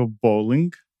analogy of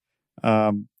bowling.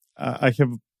 I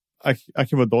have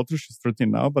a daughter. She's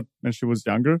 13 now, but when she was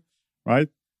younger, right,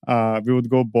 we would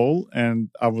go bowl and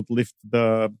I would lift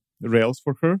the rails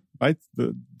for her, right?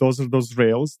 Those are those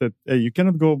rails that you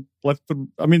cannot go left.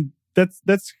 I mean,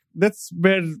 that's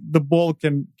where the ball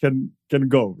can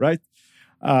go, right?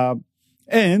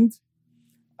 And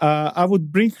I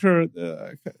would bring her.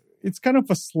 It's kind of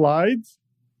a slide,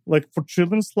 like for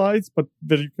children's slides, but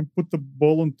there you can put the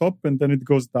ball on top and then it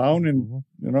goes down and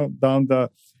down the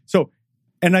so.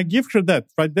 And I give her that,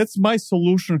 right? That's my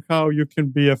solution how you can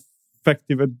be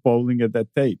effective at bowling at that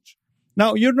age.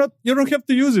 Now, you don't have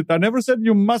to use it. I never said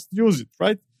you must use it,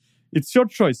 right? It's your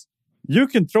choice. You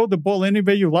can throw the ball any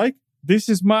way you like. This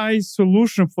is my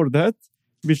solution for that,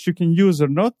 which you can use or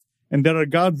not. And there are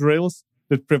guardrails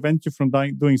that prevent you from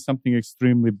doing something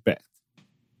extremely bad.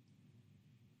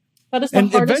 That is the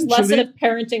hardest lesson of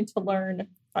parenting to learn.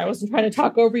 I wasn't trying to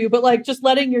talk over you, but just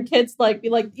letting your kids be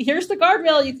like, here's the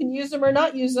guardrail, you can use them or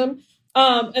not use them.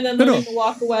 And then letting them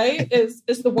walk away is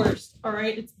the worst. All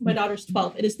right. My daughter's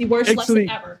 12. It is the worst lesson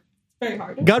ever. It's very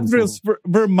hard. Guardrails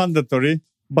were mandatory,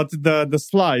 but the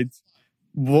slide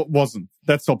wasn't.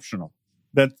 That's optional.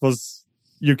 That was,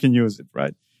 you can use it,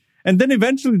 right? And then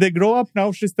eventually they grow up.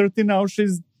 Now she's 13. Now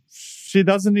she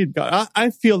doesn't need I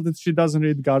feel that she doesn't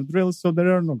need guardrails, so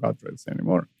there are no guardrails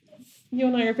anymore. You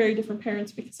and I are very different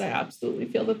parents because I absolutely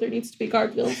feel that there needs to be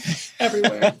guardrails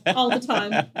everywhere, all the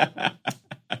time.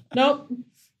 Nope.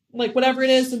 Whatever it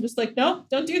is, I'm just no,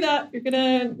 don't do that. You're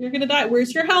gonna die.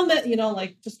 Where's your helmet?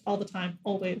 Just all the time.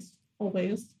 Always.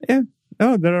 Yeah.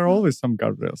 No, there are always some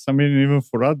guardrails. I mean, even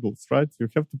for adults, right? You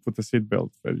have to put a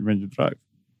seatbelt when you drive.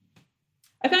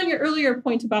 I found your earlier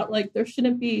point about there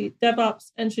shouldn't be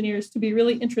DevOps engineers to be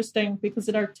really interesting because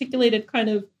it articulated kind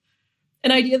of an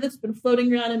idea that's been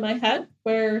floating around in my head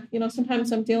where,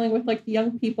 sometimes I'm dealing with the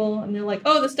young people and they're like,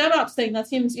 oh, this DevOps thing, that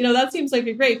seems like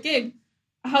a great gig.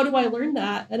 How do I learn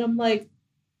that? And I'm like,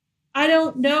 I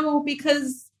don't know,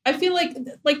 because I feel like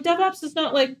DevOps is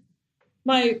not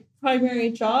my primary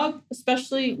job,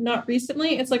 especially not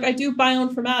recently. It's I do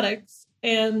bioinformatics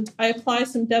and I apply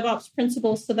some DevOps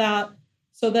principles to that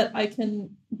so that I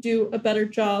can do a better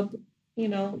job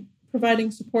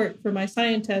providing support for my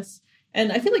scientists.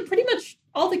 And I feel like pretty much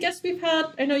all the guests we've had,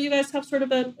 I know you guys have sort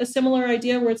of a similar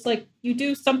idea where it's like you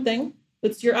do something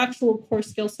that's your actual core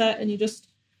skill set, and you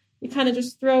kind of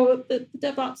just throw the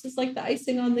DevOps is like the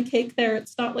icing on the cake there.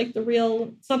 It's not like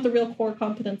it's not the real core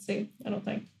competency, I don't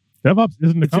think. DevOps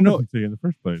isn't a competency in the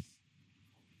first place.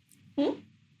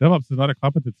 DevOps is not a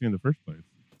competency in the first place.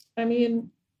 I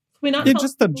mean, we not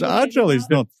just agile is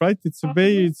not, right? It's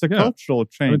a cultural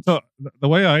change. I mean, so the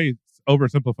way I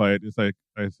oversimplify it is I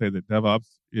say that DevOps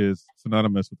is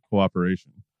synonymous with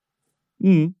cooperation.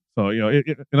 So,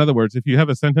 in other words, if you have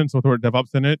a sentence with the word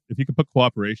DevOps in it, if you can put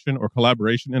cooperation or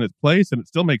collaboration in its place and it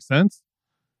still makes sense,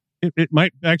 it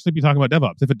might actually be talking about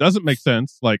DevOps. If it doesn't make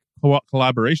sense, like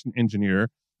collaboration engineer,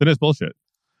 then it's bullshit.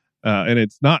 And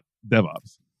it's not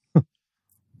DevOps.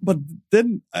 But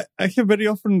then I have very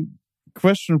often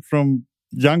question from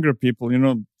younger people,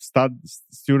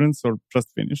 students or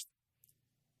just finished.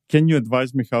 Can you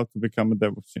advise me how to become a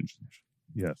DevOps engineer?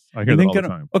 Yes, I hear that all the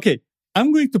time. Okay,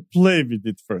 I'm going to play with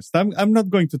it first. I'm not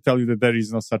going to tell you that there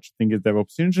is no such thing as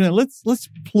DevOps engineer. Let's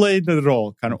play the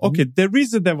role. Kind of, okay, there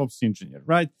is a DevOps engineer,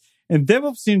 right? And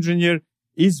DevOps engineer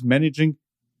is managing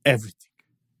everything,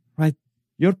 right?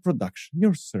 Your production,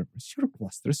 your servers, your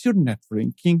clusters, your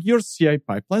networking, your CI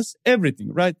pipelines,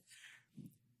 everything, right?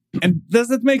 And does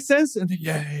that make sense? And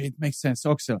yeah, it makes sense.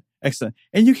 Excellent.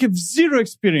 And you have zero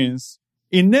experience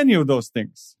in any of those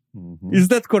things. Is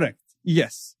that correct?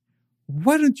 Yes.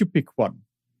 Why don't you pick one?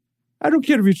 I don't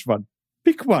care which one.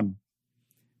 Pick one.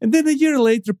 And then a year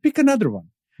later, pick another one.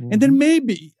 And then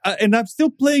maybe, and I'm still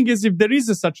playing as if there is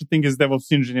such a thing as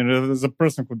DevOps engineer, as a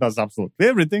person who does absolutely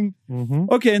everything.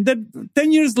 Okay, and then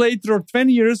 10 years later, or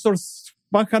 20 years, or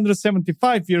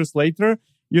 175 years later,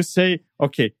 you say,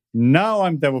 okay, now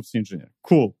I'm DevOps engineer.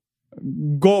 Cool.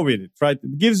 Go with it, right?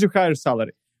 It gives you higher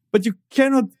salary. But you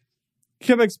cannot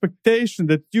have expectation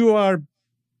that you are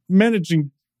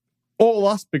managing all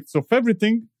aspects of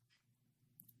everything,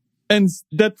 and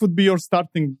that would be your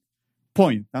starting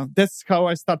point. Now, that's how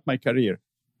I start my career.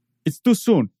 It's too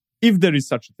soon, if there is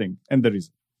such a thing, and there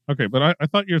isn't. Okay, but I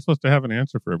thought you're supposed to have an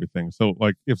answer for everything. So,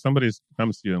 like, if somebody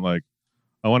comes to you and like,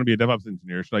 I want to be a DevOps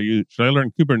engineer, should I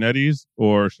learn Kubernetes,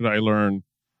 or should I learn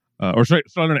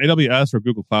AWS or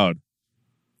Google Cloud?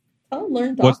 I'll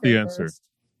learn Docker. What's the answer? First.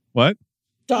 What?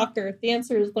 Docker. The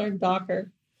answer is learn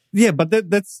Docker. Yeah, but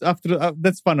that's after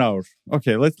that's fun hour.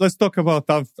 Okay, let's talk about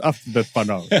after that fun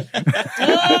hour.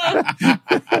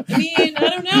 I mean, I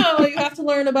don't know. You have to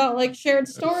learn about like shared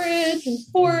storage and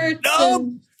ports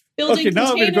and building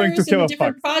containers and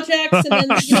different projects, and then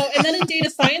and then in data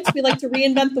science we like to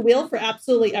reinvent the wheel for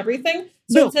absolutely everything.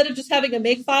 So instead of just having a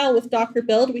makefile with Docker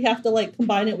build, we have to like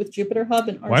combine it with Jupyter Hub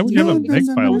and Why would you have a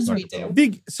makefile with Docker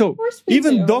build? So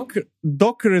even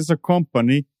Docker as a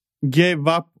company gave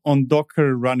up on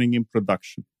Docker running in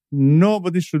production.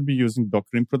 Nobody should be using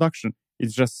Docker in production.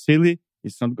 It's just silly.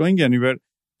 It's not going anywhere.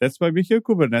 That's why we have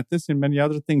Kubernetes and many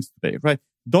other things today, right?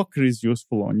 Docker is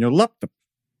useful on your laptop,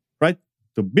 right?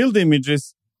 To build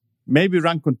images, maybe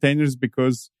run containers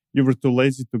because you were too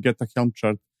lazy to get a Helm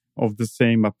chart of the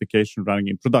same application running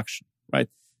in production, right?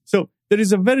 So there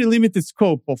is a very limited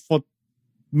scope of what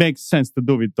makes sense to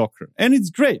do with Docker. And it's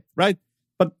great, right?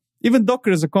 But even Docker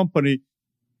as a company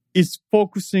is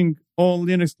focusing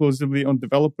only and exclusively on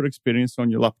developer experience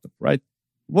on your laptop, right?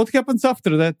 What happens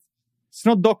after that? It's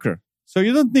not Docker. So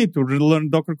you don't need to learn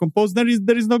Docker Compose. There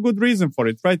is no good reason for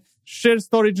it, right? Shared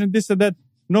storage and this and that,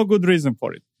 no good reason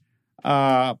for it.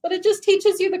 But it just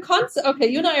teaches you the concept. Okay,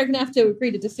 you and I are going to have to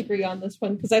agree to disagree on this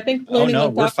one, because I think learning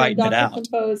Docker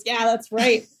Compose, yeah, that's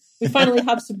right. We finally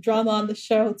have some drama on the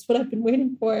show. That's what I've been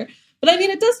waiting for. But I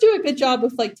mean, it does do a good job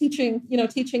of like teaching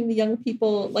the young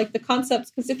people like the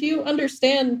concepts. Because if you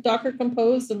understand Docker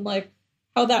Compose and like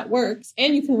how that works,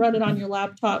 and you can run it on your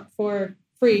laptop for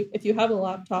free if you have a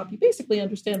laptop, you basically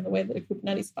understand the way that a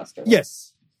Kubernetes cluster works.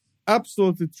 Yes,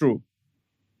 absolutely true.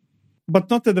 But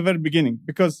not at the very beginning,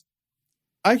 because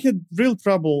I had real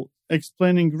trouble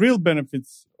explaining real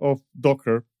benefits of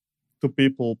Docker to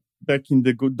people back in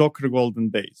the Docker golden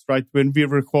days, right? When we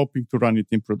were hoping to run it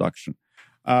in production.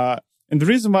 And the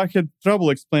reason why I had trouble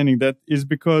explaining that is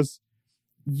because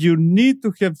you need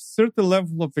to have certain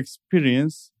level of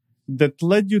experience that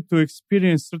led you to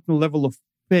experience certain level of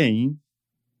pain.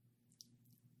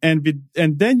 And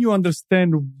then you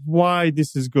understand why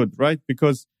this is good, right?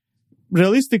 Because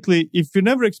realistically, if you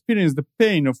never experience the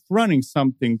pain of running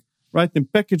something, right, and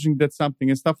packaging that something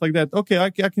and stuff like that, okay,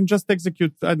 I can just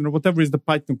execute, I don't know, whatever is the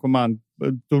Python command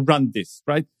to run this,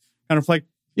 right? Kind of like,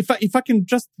 if I can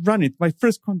just run it, my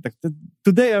first contact,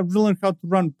 today I've learned how to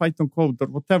run Python code or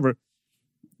whatever,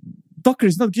 Docker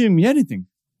is not giving me anything,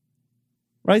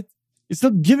 right? It's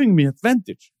not giving me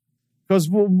advantage. Because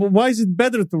why is it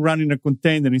better to run in a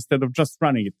container instead of just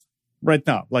running it right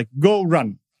now? Like go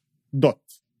run,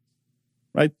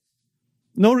 right?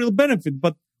 No real benefit.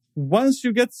 But once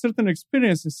you get certain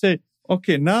experience and say,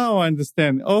 okay, now I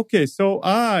understand. Okay, so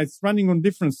it's running on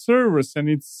different servers and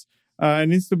it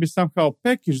needs to be somehow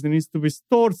packaged. It needs to be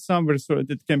stored somewhere so that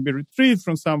it can be retrieved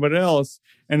from somewhere else,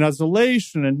 and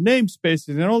isolation and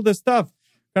namespaces and all that stuff.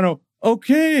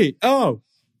 Okay,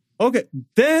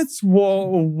 that's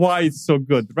why it's so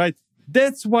good, right?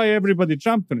 That's why everybody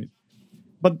jumped on it.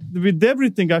 But with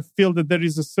everything, I feel that there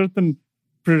is a certain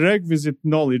prerequisite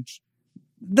knowledge.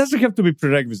 It doesn't have to be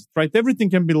prerequisite, right? Everything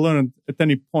can be learned at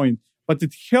any point, but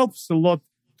it helps a lot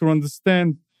to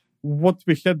understand what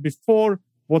we had before,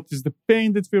 what is the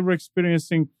pain that we were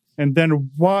experiencing, and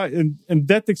then why, and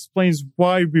that explains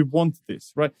why we want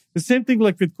this, right? The same thing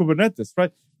like with Kubernetes,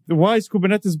 right? Why is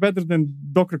Kubernetes better than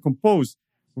Docker Compose?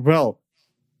 Well,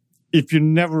 if you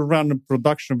never run a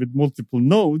production with multiple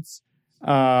nodes,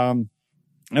 a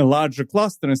larger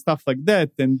cluster and stuff like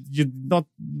that, and it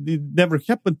never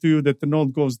happened to you that the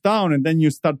node goes down and then you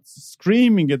start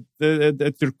screaming at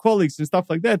your colleagues and stuff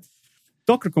like that,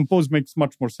 Docker Compose makes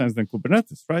much more sense than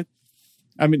Kubernetes, right?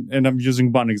 I mean, and I'm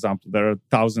using one example. There are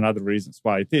 1,000 other reasons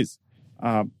why it is.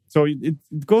 So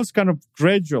it goes kind of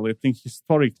gradually, I think,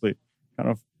 historically,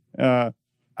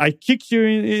 I kick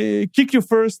you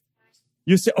first.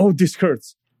 You say, "Oh, this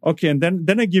hurts." Okay, and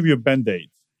then I give you a Band-Aid,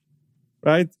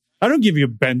 right? I don't give you a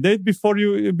Band-Aid before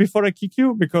I kick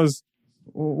you, because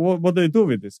what do they do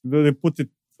with this? Do they put it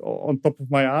on top of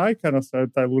my eye, kind of so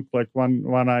that I look like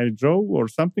one-eyed Joe or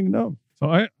something? No. So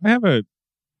I have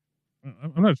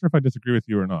I'm not sure if I disagree with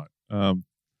you or not. I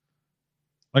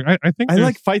think I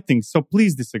like fighting, so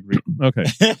please disagree. Okay.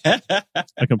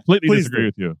 I completely disagree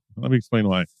with you. Let me explain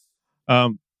why.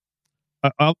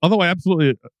 Although I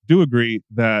absolutely do agree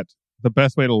that the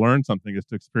best way to learn something is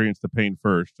to experience the pain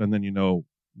first, and then you know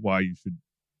why you should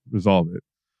resolve it.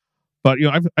 But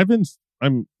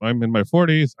I'm in my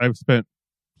 40s. I've spent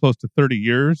close to 30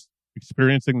 years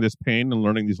experiencing this pain and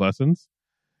learning these lessons.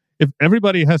 If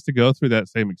everybody has to go through that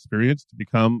same experience to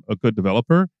become a good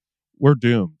developer, we're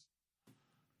doomed.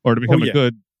 Or to become a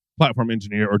good platform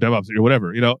engineer or DevOps or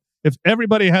whatever. If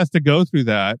everybody has to go through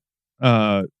that,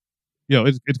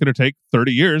 it's going to take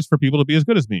 30 years for people to be as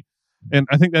good as me. And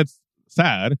I think that's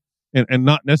sad and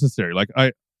not necessary. Like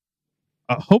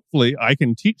hopefully I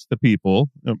can teach the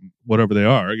people, whatever they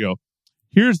are,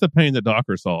 here's the pain that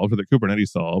Docker solves or that Kubernetes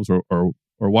solves or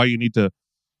why you need to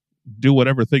do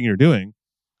whatever thing you're doing.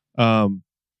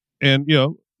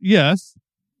 Yes,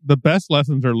 the best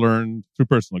lessons are learned through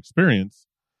personal experience.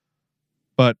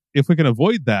 But if we can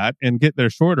avoid that and get there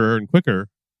shorter and quicker,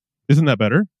 isn't that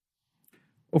better?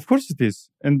 Of course it is.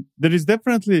 And there is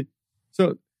definitely,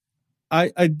 so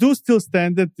I do still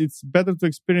stand that it's better to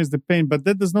experience the pain, but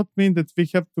that does not mean that we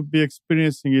have to be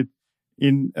experiencing it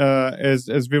in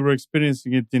as we were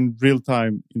experiencing it in real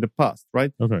time in the past,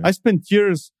 right? Okay. I spent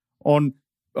years on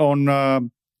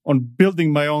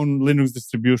building my own Linux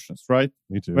distributions, right?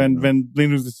 Me too. When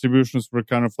Linux distributions were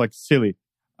kind of like silly.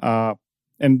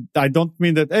 And I don't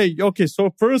mean that, hey, okay,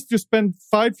 so first you spend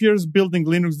 5 years building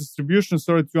Linux distributions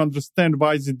so that you understand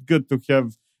why is it good to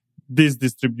have this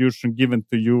distribution given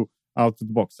to you out of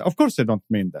the box. Of course, I don't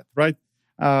mean that, right?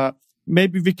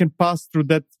 Maybe we can pass through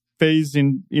that phase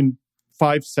in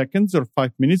 5 seconds or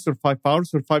 5 minutes or 5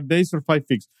 hours or 5 days or 5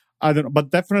 weeks. I don't know,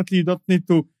 but definitely you don't need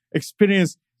to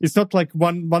experience. It's not like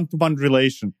one-to-one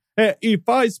relation. Hey, if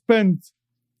I spend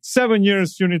 7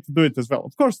 years, you need to do it as well.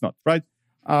 Of course not, right?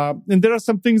 And there are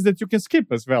some things that you can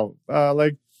skip as well.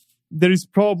 Like there is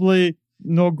probably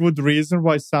no good reason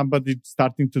why somebody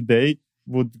starting today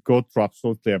would go through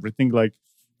absolutely everything. Like,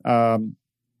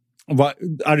 what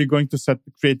are you going to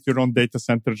create your own data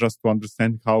center just to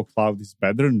understand how cloud is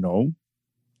better? No,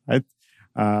 right?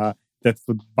 That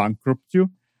would bankrupt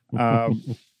you,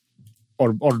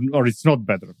 or it's not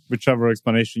better, whichever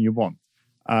explanation you want.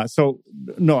 So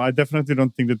no, I definitely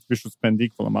don't think that we should spend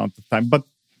equal amount of time. But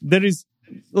there is.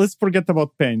 Let's forget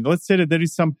about pain. Let's say that there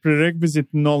is some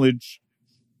prerequisite knowledge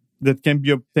that can be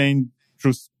obtained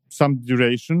through some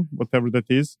duration, whatever that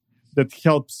is, that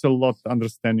helps a lot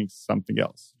understanding something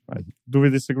else. Right? Do we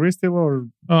disagree still, or?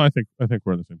 Oh, I think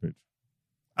we're on the same page.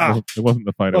 It wasn't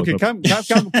the fight. Okay, come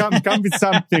with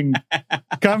something.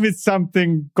 Come with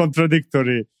something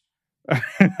contradictory.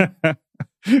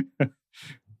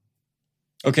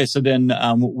 Okay, so then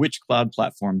which cloud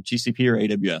platform, GCP or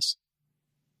AWS?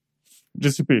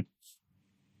 GCP.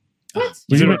 What?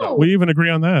 We even agree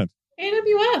on that.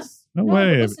 AWS. No No,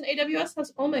 way. but listen, AWS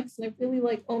has omics, and I really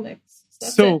like omics. So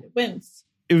that's So- it wins.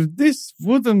 If this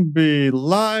wouldn't be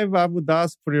live, I would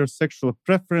ask for your sexual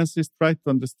preferences. Try to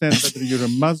understand whether you're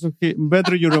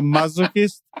a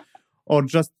masochist, or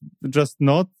just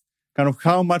not. Kind of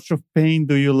how much of pain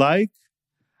do you like?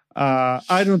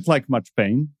 I don't like much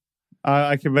pain.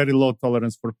 I have very low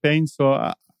tolerance for pain,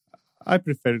 so I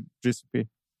prefer GCP.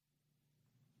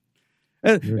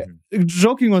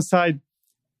 Joking aside,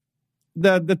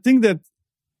 the thing that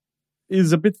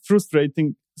is a bit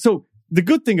frustrating. So the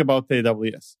good thing about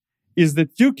AWS is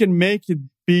that you can make it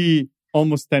be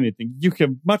almost anything. You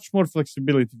have much more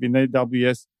flexibility in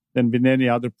AWS than with any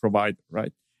other provider,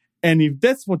 right? And if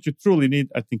that's what you truly need,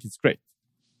 I think it's great.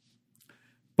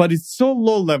 But it's so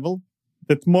low level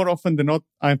that more often than not,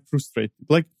 I'm frustrated.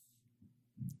 Like,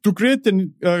 to create a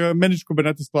managed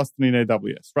Kubernetes cluster in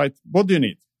AWS, right? What do you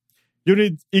need? You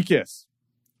need EKS.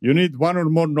 You need one or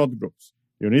more node groups.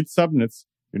 You need subnets.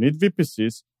 You need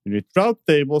VPCs. You need route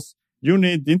tables. You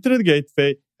need internet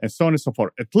gateway, and so on and so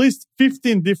forth. At least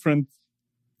 15 different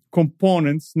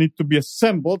components need to be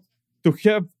assembled to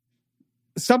have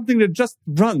something that just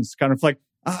runs, kind of like,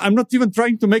 I'm not even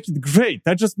trying to make it great.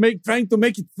 I just trying to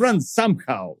make it run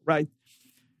somehow, right?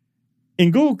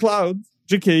 In Google Cloud,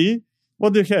 GKE,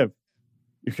 what do you have?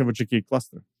 You have a GKE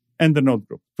cluster and the node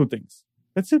group, 2 things.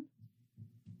 That's it.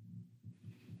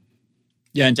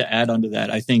 Yeah, and to add on to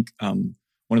that, I think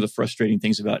one of the frustrating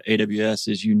things about AWS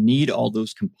is you need all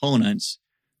those components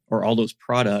or all those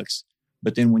products,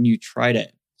 but then when you try to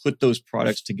put those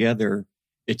products together,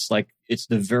 it's like it's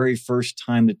the very first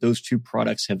time that those 2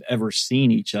 products have ever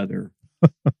seen each other.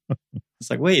 It's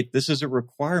like, wait, this is a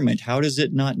requirement. How does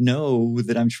it not know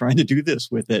that I'm trying to do this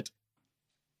with it?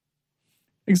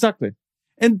 Exactly.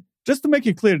 And just to make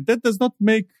it clear, that does not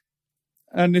make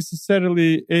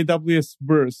necessarily AWS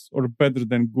worse or better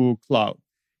than Google Cloud.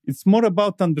 It's more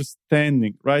about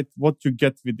understanding, right, what you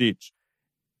get with each.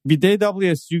 With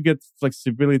AWS, you get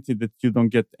flexibility that you don't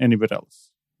get anywhere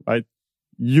else, right?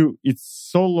 It's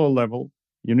so low level.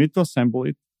 You need to assemble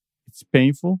it. It's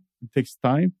painful. It takes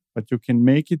time, but you can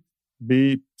make it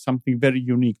be something very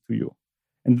unique to you.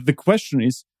 And the question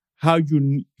is, how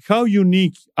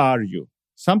unique are you?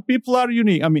 Some people are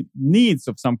unique. I mean, needs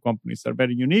of some companies are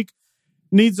very unique.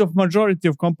 Needs of majority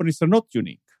of companies are not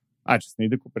unique. I just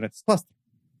need a Kubernetes cluster.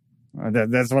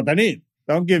 That's what I need.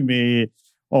 Don't give me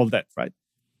all that, right?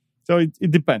 So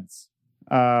it depends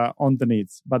on the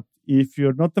needs. But if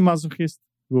you're not a masochist,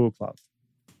 Google Cloud.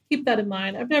 Keep that in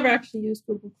mind. I've never actually used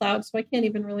Google Cloud, so I can't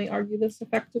even really argue this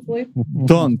effectively.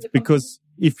 Don't, because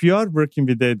if you are working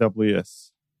with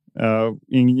AWS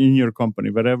in your company,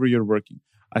 wherever you're working,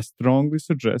 I strongly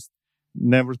suggest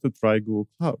never to try Google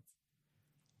Cloud.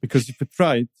 Because if you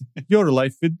try it, your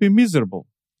life would be miserable.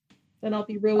 Then I'll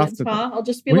be ruined, huh? I'll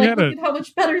just be look at how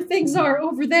much better things are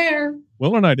over there.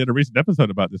 Will and I did a recent episode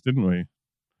about this, didn't we?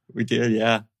 We did,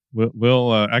 yeah.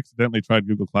 Will accidentally tried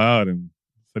Google Cloud and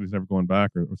said he's never going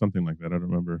back or something like that. I don't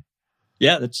remember.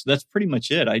 Yeah, that's pretty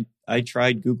much it. I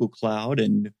tried Google Cloud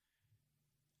and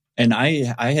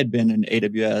I had been an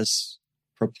AWS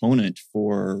proponent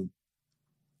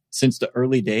since the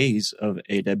early days of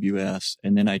AWS,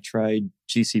 and then I tried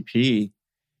GCP,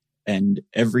 and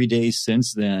every day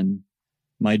since then,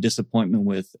 my disappointment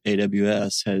with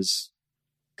AWS has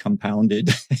compounded.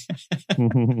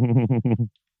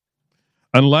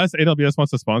 Unless AWS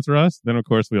wants to sponsor us, then of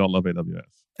course we all love AWS.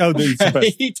 Oh, it's the best.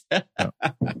 Right?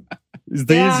 It's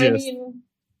the easiest. I mean,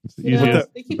 It's the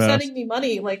easiest, they keep best. sending me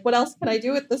money. Like, what else can I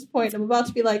do at this point? I'm about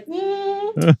to be like,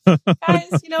 guys,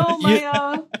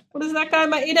 my what is that guy?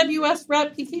 My AWS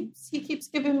rep. He keeps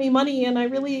giving me money, and I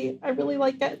really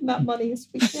like getting that money. So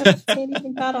we can't say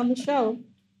anything bad on the show.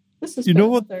 This is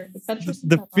what?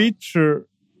 The feature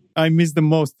I miss the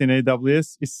most in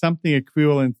AWS is something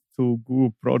equivalent to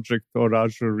Google Project or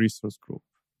Azure Resource Group.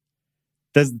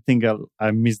 That's the thing I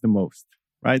miss the most,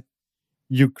 right?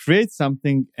 You create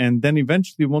something and then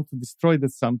eventually you want to destroy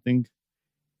that something,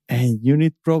 and you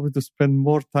need probably to spend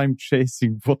more time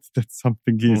chasing what that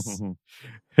something is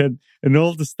and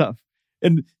all the stuff.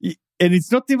 And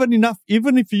it's not even enough,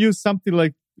 even if you use something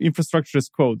like infrastructure as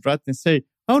code, right? And say,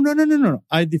 oh, no.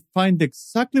 I defined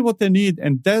exactly what I need,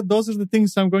 and those are the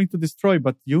things I'm going to destroy.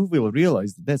 But you will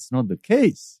realize that that's not the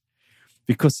case,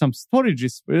 because some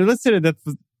storages, let's say that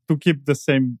to keep the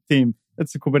same theme,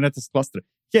 that's a Kubernetes cluster.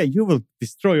 Yeah, you will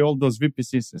destroy all those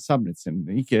VPCs and subnets and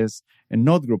EKS and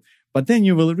node group. But then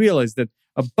you will realize that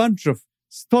a bunch of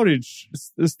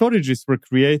storages were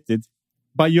created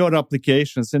by your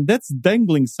applications, and that's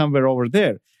dangling somewhere over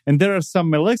there. And there are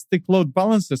some elastic load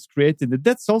balancers created, and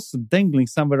that's also dangling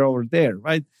somewhere over there,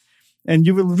 right? And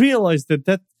you will realize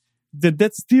that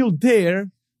that's still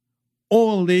there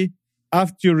only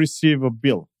after you receive a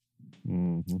bill.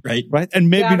 Mm-hmm. Right. And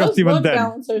maybe not even load then.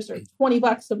 Balancers are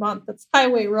 $20 a month. That's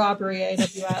highway robbery,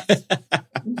 AWS.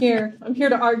 I'm here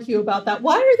to argue about that.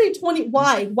 Why are they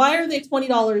Why are they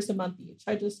 $20 a month each?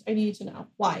 I need to know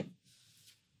why.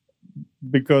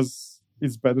 Because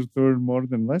it's better to earn more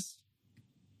than less.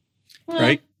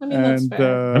 Right. I mean, that's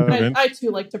fair. I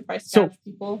too like to price gouge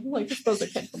people. Like, I suppose I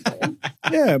can't complain.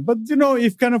 Yeah, but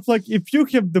if you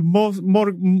have the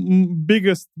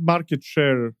biggest market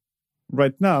share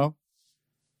right now,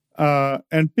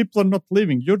 and people are not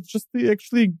leaving, you're just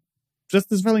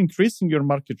as well increasing your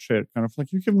market share.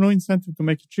 You have no incentive to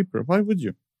make it cheaper. Why would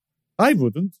you? I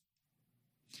wouldn't.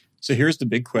 So here's the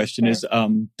big question: is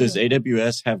does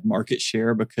AWS have market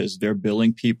share because they're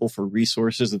billing people for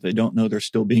resources that they don't know they're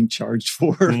still being charged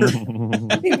for?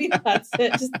 Maybe that's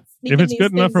it. Just if it's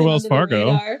good enough for Wells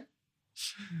Fargo.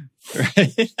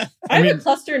 Right. I have a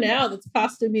cluster now that's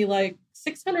costing me like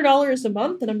 $600 a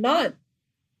month, and I'm not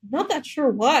that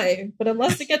sure why. But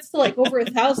unless it gets to like over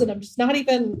 1,000, I'm just not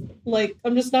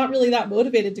really that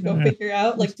motivated to go figure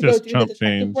out, like, to go do the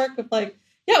detective work of like,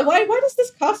 yeah, why does this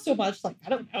cost so much? Like, I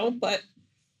don't know, but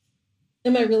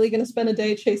am I really going to spend a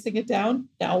day chasing it down?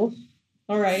 No.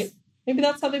 All right. Maybe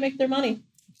that's how they make their money.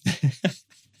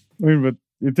 But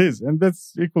it is. And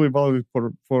that's equally valid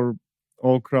for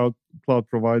all cloud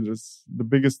providers. The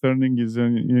biggest earning is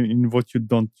in what you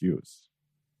don't use.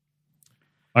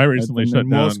 I recently shut down.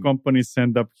 Most companies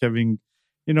end up having,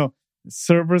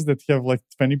 servers that have like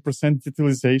 20%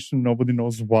 utilization. Nobody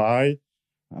knows why.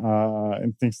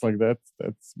 And things like that.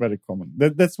 That's very common.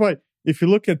 That's why if you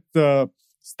look at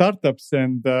startups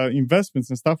and investments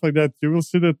and stuff like that, you will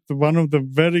see that one of the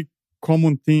very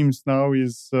common themes now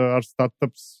are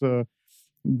startups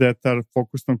that are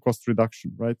focused on cost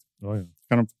reduction, right? Oh,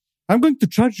 yeah. I'm going to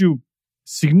charge you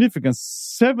significant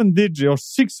 7-digit or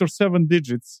 6 or 7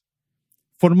 digits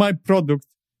for my product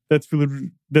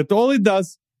that all it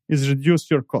does is reduce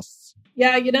your costs.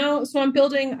 Yeah, so I'm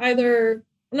building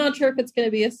I'm not sure if it's going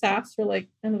to be a SaaS or like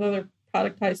another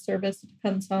productized service. It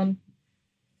depends on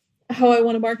how I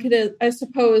want to market it, I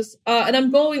suppose. And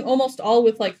I'm going almost all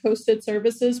with like hosted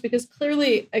services because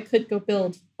clearly I could go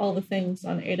build all the things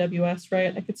on AWS,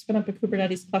 right? I could spin up a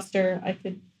Kubernetes cluster. I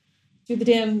could do the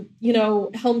damn,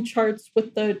 Helm charts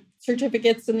with the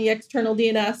certificates and the external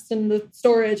DNS and the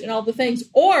storage and all the things.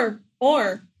 Or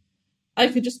I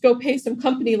could just go pay some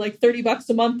company like $30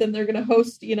 a month and they're going to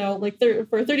host, for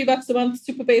 $30 a month,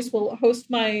 Supabase will host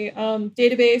my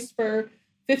database for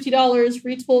 $50.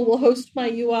 Retool will host my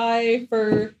UI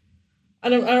for, I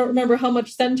don't remember how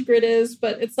much SendGrid is,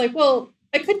 but it's like, well,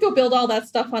 I could go build all that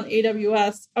stuff on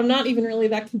AWS. I'm not even really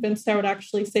that convinced I would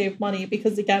actually save money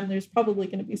because, again, there's probably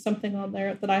going to be something on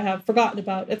there that I have forgotten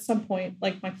about at some point,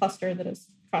 like my cluster that is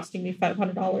costing me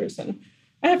 $500. And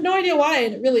I have no idea why,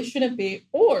 and it really shouldn't be.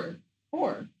 Or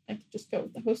I could just go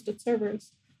with the hosted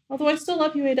servers. Although I still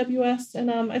love you, AWS, and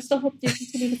I still hope you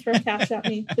continue to throw cash at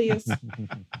me, please.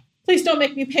 Please don't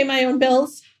make me pay my own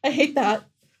bills. I hate that.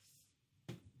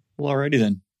 Well, alrighty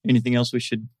then. Anything else we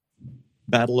should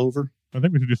battle over? I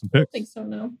think we should do some picks. I don't think so,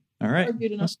 no. All right.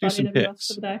 Let's do some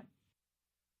picks.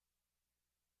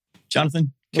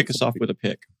 Jonathan, kick us off with a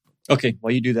pick. Okay,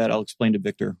 while you do that, I'll explain to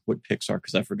Viktor what picks are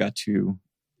because I forgot to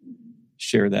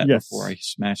share that before I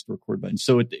smashed the record button.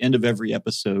 So at the end of every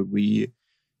episode, we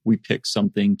pick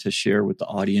something to share with the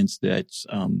audience that's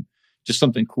just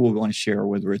something cool we want to share,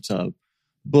 whether it's a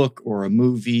book or a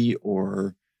movie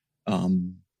or a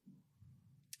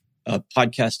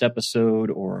podcast episode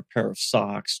or a pair of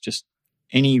socks, just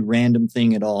any random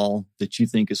thing at all that you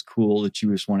think is cool that you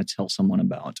just want to tell someone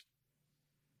about.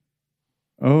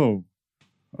 Oh.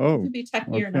 It could be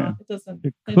techie or not.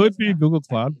 It could be Google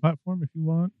Cloud Platform if you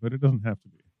want, but it doesn't have to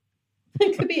be.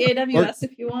 It could be AWS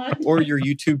if you want. Or your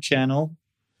YouTube channel.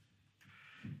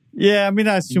 Yeah, I mean,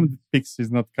 I assume that Pix is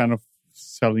not kind of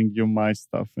selling you my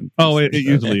stuff. It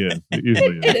usually is. It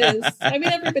usually is. It is. I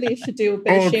mean, everybody should do a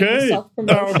bare shameless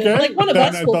self-promotion. Okay. Like, one of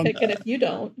us will pick it if you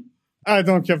don't. I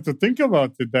don't have to think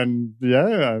about it. Then,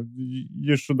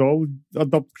 you should all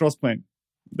adopt Crossplane.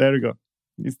 There you go.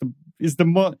 It's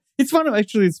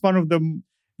one of the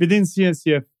within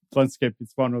CNCF landscape.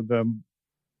 It's one of the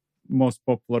most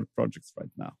popular projects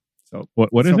right now. So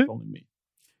what is not it? Only me.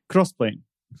 Crossplane.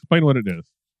 Explain what it is.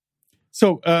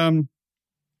 So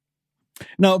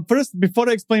now, first, before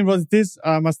I explain what it is,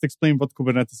 I must explain what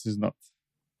Kubernetes is not.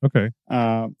 Okay.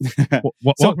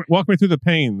 Walk me through the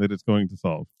pain that it's going to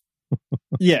solve.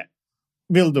 Yeah,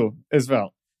 will do as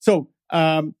well. So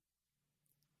the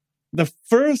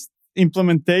first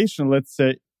implementation, let's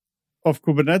say, of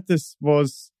Kubernetes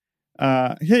was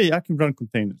hey, I can run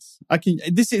containers.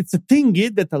 It's a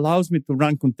thingy that allows me to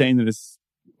run containers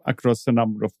across a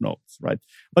number of nodes, right?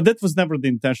 But that was never the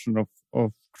intention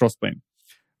of Crossplane.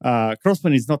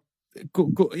 Crossplane is not,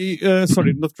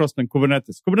 not Crossplane,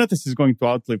 Kubernetes. Kubernetes is going to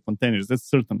outlive containers, that's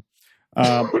certain.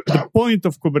 The point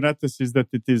of Kubernetes is that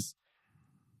it is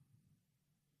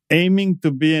aiming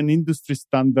to be an industry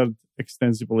standard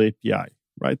extensible API,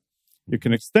 right? You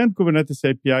can extend Kubernetes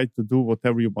API to do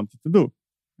whatever you want it to do.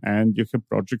 And you have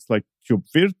projects like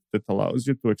KubeVirt that allows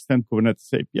you to extend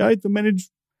Kubernetes API to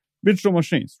manage virtual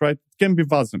machines, right? It can be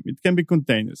Wasm, it can be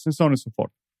containers, and so on and so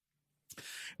forth.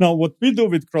 Now, what we do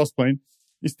with Crossplane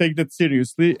is take that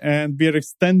seriously, and we are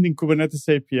extending Kubernetes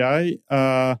API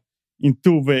in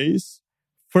two ways.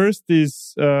 First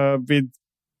is with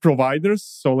providers.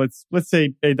 So let's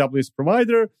say AWS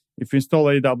provider. If you install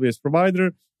AWS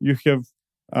provider, you have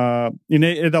in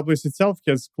AWS itself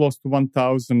has close to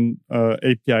 1,000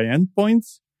 API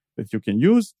endpoints that you can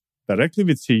use directly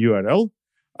with CURL.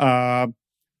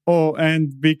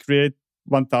 And we create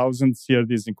 1,000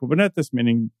 CRDs in Kubernetes,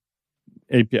 meaning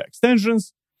API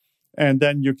extensions. And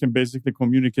then you can basically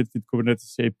communicate with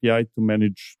Kubernetes API to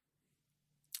manage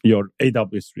your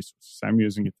AWS resources. I'm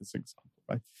using it as an example,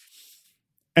 right?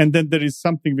 And then there is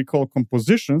something we call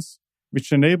compositions,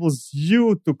 which enables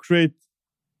you to create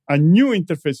a new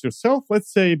interface yourself.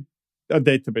 Let's say a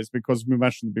database, because we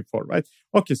mentioned before, right?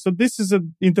 Okay, so this is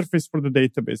an interface for the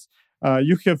database.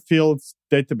 You have fields,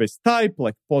 database type,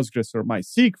 like Postgres or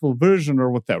MySQL version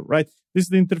or whatever, right? This is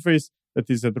the interface that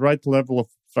is at the right level of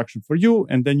abstraction for you,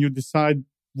 and then you decide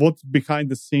what's behind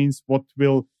the scenes, what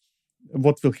will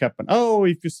happen. Oh,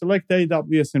 if you select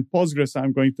AWS and Postgres,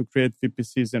 I'm going to create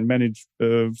VPCs and manage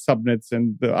subnets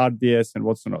and the RDS and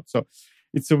what's not. So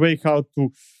it's a way how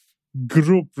to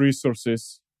group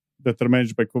resources that are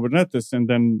managed by Kubernetes and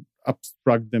then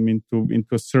abstract them into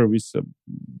a service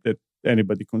that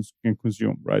anybody can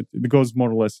consume, right? It goes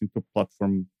more or less into a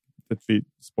platform that we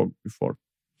spoke before.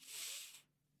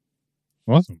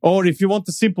 Awesome. Or if you want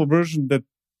a simple version, that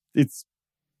it's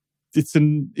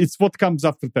what comes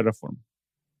after Terraform.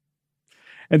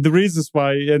 And the reasons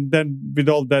why, and then with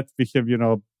all that, we have,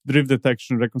 drift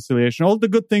detection, reconciliation, all the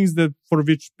good things that for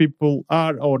which people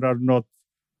are or are not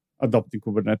adopting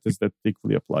Kubernetes, that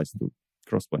equally applies to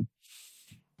Crossplane.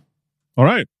 All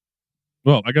right.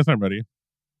 Well, I guess I'm ready.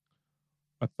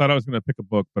 I thought I was going to pick a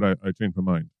book, but I changed my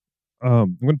mind.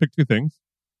 I'm going to pick two things.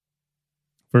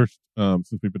 First,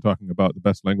 since we've been talking about the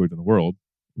best language in the world,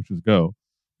 which is Go,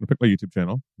 I'm going to pick my YouTube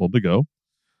channel, Boldly Go.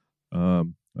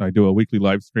 I do a weekly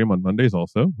live stream on Mondays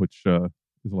also, which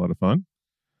is a lot of fun.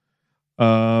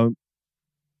 The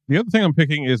other thing I'm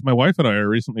picking is my wife and I are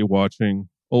recently watching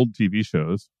old TV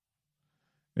shows.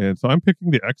 And so I'm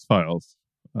picking the X-Files.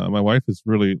 My wife is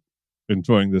really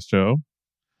enjoying this show.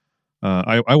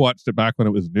 I watched it back when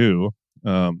it was new.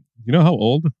 You know how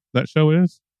old that show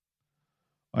is?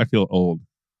 I feel old.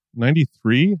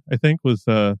 93, I think, was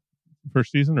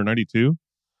first season, or 92.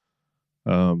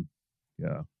 Yeah,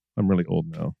 I'm really old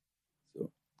now.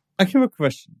 I have a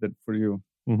question then for you.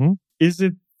 Mm-hmm. Is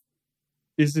it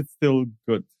still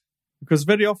good? Because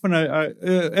very often, I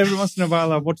every once in a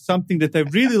while, I watch something that I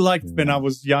really liked when I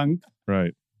was young.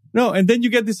 Right. No, and then you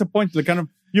get disappointed. Like, kind of,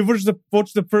 you watch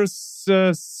the first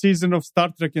season of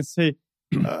Star Trek and say,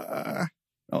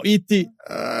 E.T.,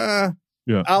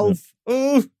 Alf,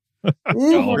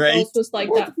 Girls was like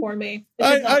that for me.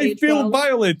 I feel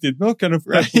violated, no, kind of,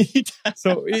 right?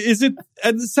 So is it?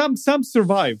 And some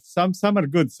survive, some are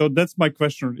good. So that's my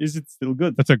question: is it still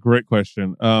good? That's a great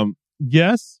question.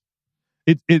 Yes,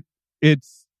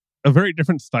 it's a very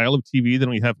different style of TV than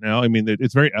we have now. I mean,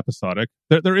 it's very episodic.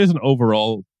 There is an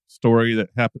overall story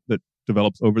that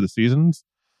develops over the seasons,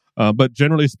 but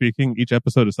generally speaking, each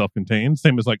episode is self-contained.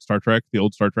 Same as like Star Trek, the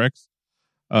old Star Treks.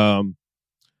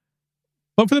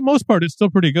 But for the most part, it's still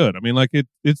pretty good. I mean, like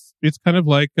it's kind of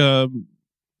like I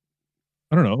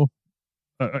don't know.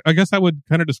 I guess I would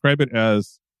kind of describe it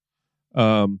as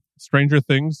Stranger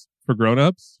Things for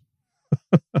grown-ups.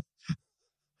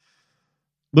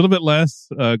 A little bit less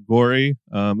gory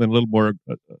and a little more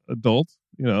adult.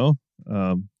 If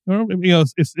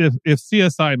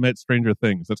CSI met Stranger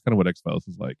Things, that's kind of what X-Files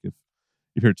is like. If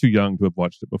you're too young to have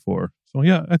watched it before, so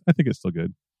yeah, I think it's still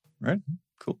good. Right,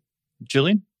 cool.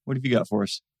 Jillian, what have you got for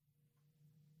us?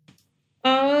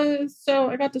 So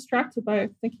I got distracted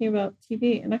by thinking about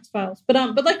TV and X-Files.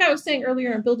 But like I was saying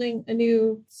earlier, I'm building a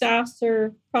new SaaS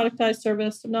or productized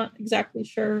service. I'm not exactly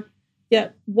sure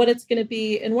yet what it's going to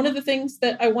be. And one of the things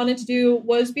that I wanted to do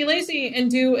was be lazy and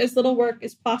do as little work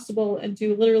as possible and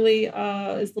do literally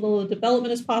as little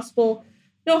development as possible.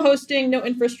 no hosting, no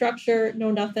infrastructure,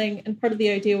 no nothing. And part of the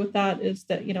idea with that is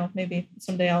that, maybe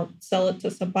someday I'll sell it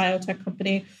to some biotech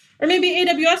company, or maybe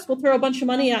AWS will throw a bunch of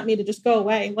money at me to just go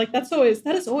away. Like that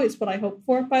is always what I hope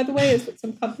for, by the way, is that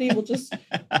some company will just,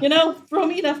 throw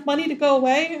me enough money to go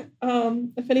away.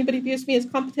 If anybody views me as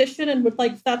competition and would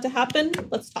like that to happen,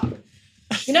 let's talk.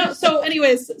 So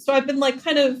anyways, so I've been like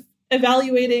kind of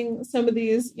evaluating some of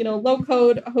these, low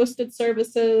code hosted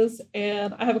services.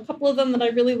 And I have a couple of them that I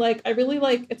really like.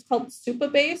 It's called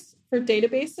Supabase for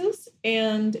databases.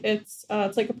 And it's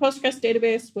like a Postgres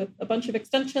database with a bunch of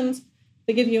extensions.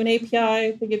 They give you an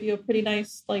API. They give you a pretty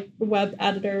nice like web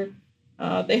editor.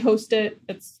 They host it.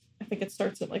 I think it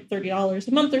starts at like $30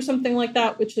 a month or something like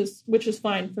that, which is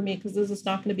fine for me because this is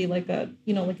not going to be like a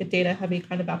data heavy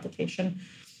kind of application.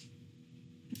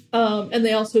 And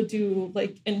they also do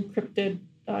like encrypted.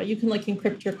 You can like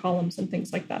encrypt your columns and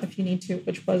things like that if you need to,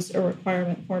 which was a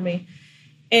requirement for me.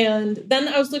 And then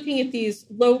I was looking at these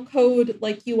low code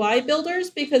like UI builders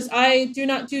because I do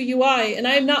not do UI and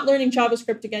I am not learning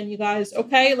JavaScript again, you guys.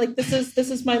 Okay. Like this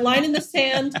is my line in the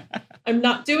sand. I'm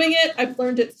not doing it. I've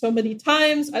learned it so many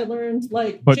times. I learned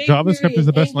like, but JavaScript is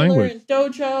the best language. And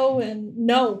Dojo and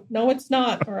no, it's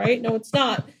not. All right. No, it's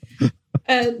not.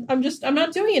 And I'm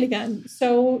not doing it again.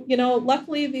 So,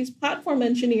 luckily these platform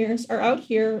engineers are out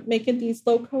here making these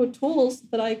low code tools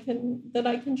that I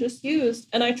can just use.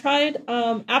 And I tried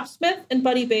AppSmith and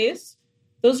BuddyBase.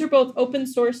 Those are both open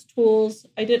source tools.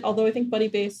 Although I think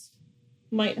BuddyBase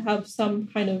might have some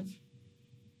kind of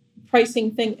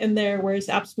pricing thing in there, whereas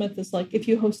AppSmith is like, if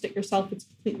you host it yourself, it's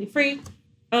completely free.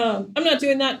 I'm not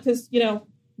doing that because,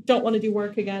 don't want to do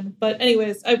work again. But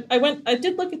anyways, I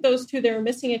did look at those two. They were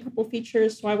missing a couple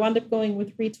features. So I wound up going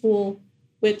with Retool,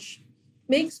 which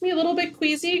makes me a little bit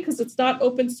queasy because it's not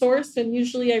open source. And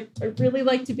usually I really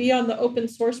like to be on the open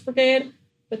source brigade,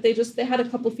 but they had a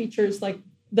couple features like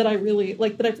that I really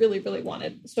really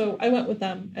wanted. So I went with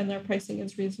them and their pricing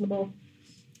is reasonable.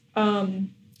 And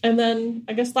then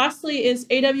I guess lastly is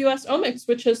AWS Omics,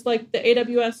 which is like the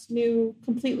AWS new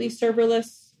completely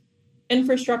serverless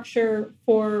infrastructure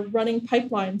for running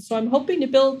pipelines. So I'm hoping to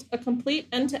build a complete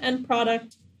end-to-end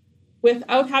product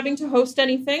without having to host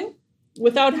anything,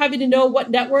 without having to know what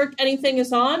network anything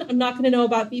is on. I'm not going to know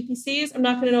about VPCs. I'm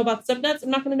not going to know about subnets. I'm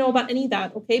not going to know about any of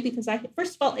that, okay? Because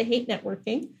first of all, I hate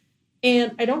networking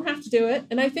and I don't have to do it.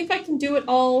 And I think I can do it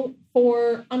all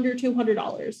for under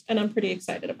 $200. And I'm pretty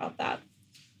excited about that.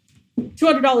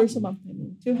 $200 a month. I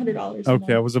mean, $200 a month.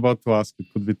 Okay, I was about to ask. It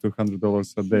could be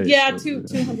 $200 a day. Yeah,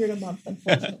 $200 a month,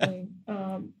 unfortunately.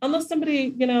 Unless somebody,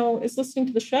 is listening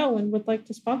to the show and would like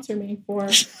to sponsor me for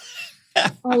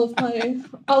all of my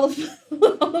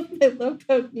low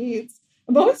code needs.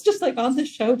 I'm always just like on the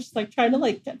show, just like trying to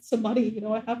like get some money.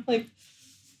 I have like.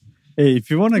 Hey, if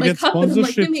you want to get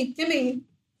sponsorship, like, give me.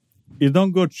 You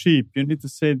don't go cheap. You need to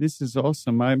say, "This is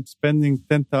awesome. I'm spending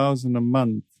 $10,000 a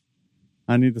month.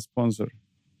 I need a sponsor."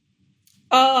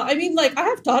 I mean, like, I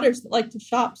have daughters that like to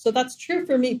shop, so that's true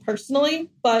for me personally,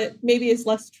 but maybe it's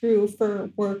less true for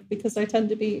work because I tend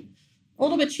to be a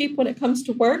little bit cheap when it comes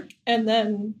to work and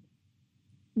then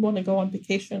want to go on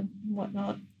vacation and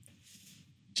whatnot.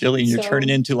 Jillian, you're turning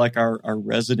into like our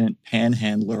resident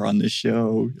panhandler on this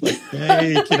show. Like,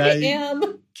 hey,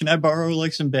 can I borrow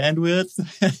like some bandwidth?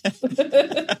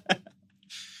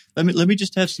 Let me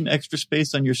just have some extra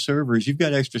space on your servers. You've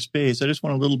got extra space. I just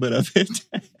want a little bit of it.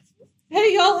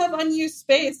 Hey, y'all have unused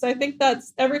space. I think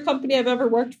that's every company I've ever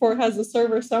worked for has a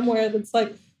server somewhere that's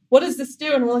like, what does this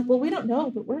do? And we're like, well, we don't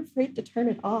know, but we're afraid to turn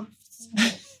it off.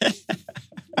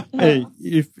 Hey,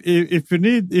 if you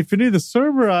need a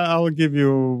server, I'll give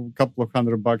you a couple of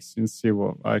 $100 in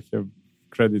Civo. I have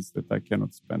credits that I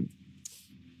cannot spend.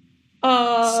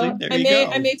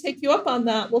 I may take you up on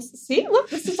that. We'll see. Look,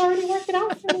 this is already working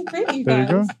out really great, you guys.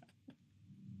 There you go.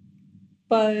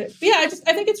 But yeah,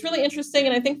 I think it's really interesting.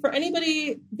 And I think for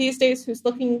anybody these days who's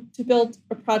looking to build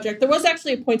a project, there was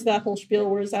actually a point to that whole spiel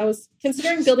where I was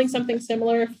considering building something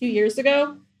similar a few years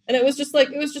ago. And it was just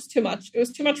too much. It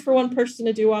was too much for one person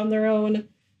to do on their own.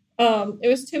 It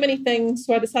was too many things.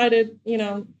 So I decided,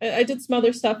 I did some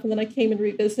other stuff and then I came and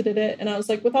revisited it. And I was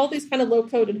like, with all these kind of low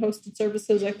code and hosted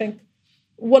services, I think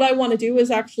what I want to do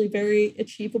is actually very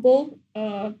achievable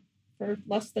for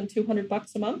less than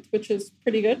 $200 a month, which is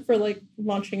pretty good for like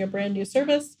launching a brand new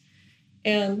service.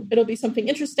 And it'll be something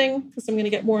interesting because I'm going to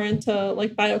get more into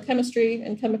like biochemistry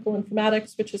and chemical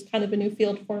informatics, which is kind of a new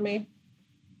field for me.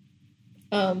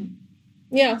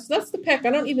 Yeah, so that's the pick. I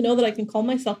don't even know that I can call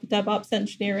myself a DevOps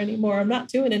engineer anymore. I'm not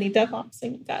doing any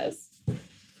DevOpsing, guys.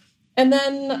 And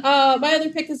then my other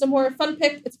pick is a more fun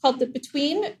pick. It's called The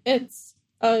Between. It's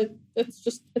a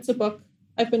book.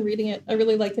 I've been reading it. I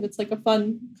really like it. It's like a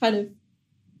fun kind of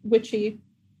witchy,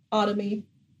 autumny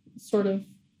sort of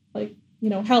like,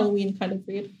 Halloween kind of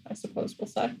read, I suppose we'll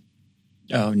say.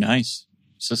 Oh, nice.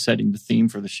 So setting the theme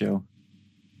for the show.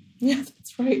 Yeah,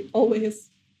 that's right. Always.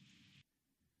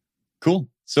 Cool.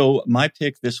 So my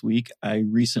pick this week, I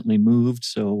recently moved,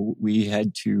 so we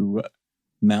had to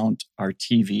mount our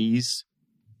TVs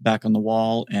back on the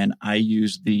wall, and I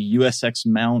used the USX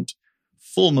Mount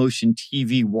full motion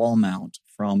TV wall mount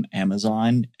from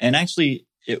Amazon. And actually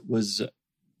it was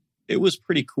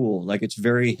pretty cool. Like, it's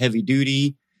very heavy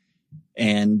duty,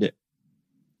 and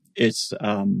it's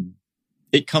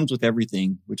it comes with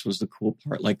everything, which was the cool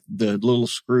part. Like the little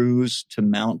screws to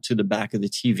mount to the back of the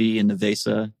TV and the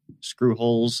VESA screw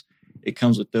holes. It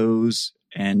comes with those.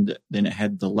 And then it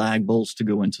had the lag bolts to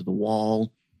go into the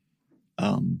wall.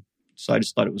 So I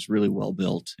just thought it was really well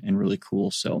built and really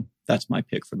cool. So that's my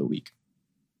pick for the week.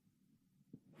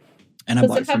 And I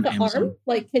bought it from Amazon. Does it have the arm?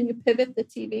 Like, can you pivot the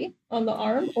TV on the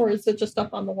arm, or is it just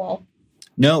up on the wall?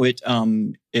 No, it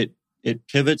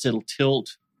pivots. It'll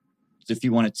tilt if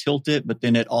you want to tilt it, but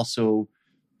then it also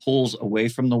pulls away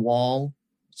from the wall.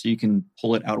 So you can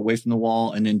pull it out away from the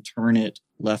wall and then turn it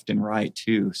left and right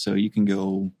too. So you can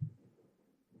go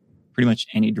pretty much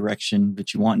any direction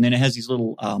that you want. And then it has these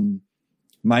little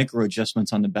micro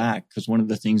adjustments on the back, because one of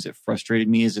the things that frustrated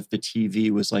me is if the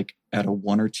TV was like at a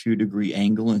 1 or 2 degree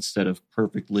angle instead of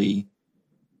perfectly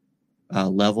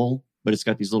level, but it's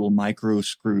got these little micro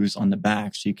screws on the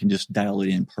back, so you can just dial it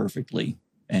in perfectly,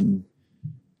 and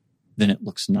then it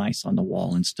looks nice on the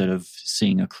wall instead of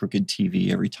seeing a crooked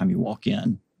TV every time you walk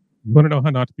in. You want to know how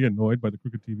not to be annoyed by the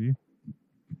crooked TV?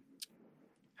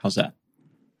 How's that?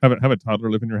 Have a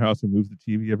toddler live in your house who moves the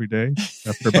TV every day.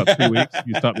 After about 3 weeks,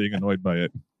 you stop being annoyed by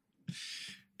it.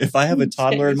 If I have a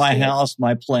toddler in my house,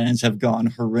 my plans have gone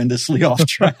horrendously off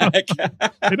track.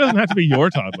 It doesn't have to be your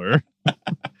toddler.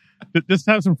 Just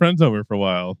have some friends over for a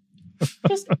while.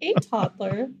 Just a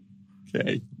toddler.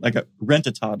 Okay, like rent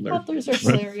a toddler. Toddlers are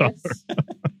hilarious.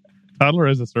 Toddler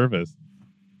as a service.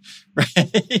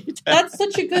 Right. That's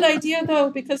such a good idea, though,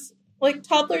 because like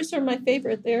toddlers are my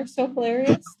favorite. They're so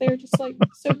hilarious. They're just like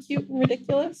so cute and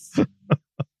ridiculous.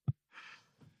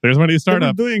 There's my new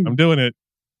startup. I'm doing it.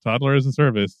 Toddler as a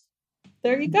service.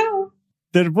 There you go.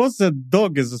 There was a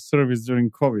dog as a service during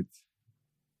COVID.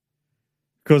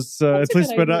 Because at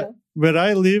least where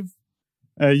I live,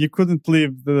 you couldn't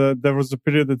leave. There was a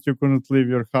period that you couldn't leave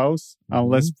your house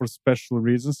unless for special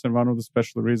reasons. And one of the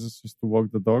special reasons is to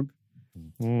walk the dog.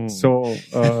 So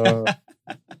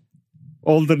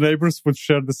all the neighbors would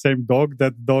share the same dog.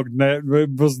 That dog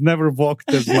was never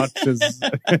walked as much as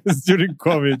during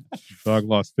COVID. Dog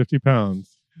lost 50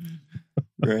 pounds.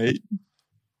 Right.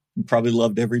 Probably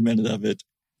loved every minute of it.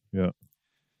 Yeah.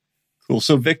 Cool.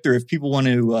 So, Viktor, if people want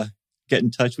to get in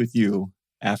touch with you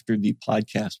after the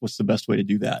podcast, what's the best way to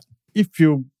do that? If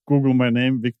you Google my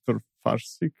name, Viktor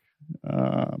Farcic,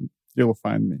 you'll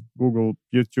find me. Google,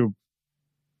 YouTube,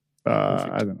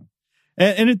 I don't know.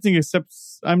 Anything except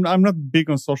I'm not big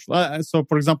on social. So,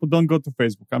 for example, don't go to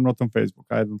Facebook. I'm not on Facebook.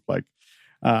 I don't like.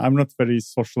 I'm not very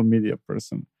social media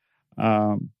person.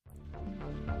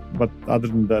 But other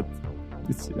than that,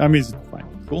 I'm easy to find.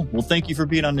 Cool. Well, thank you for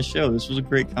being on the show. This was a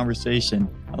great conversation.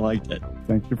 I liked it.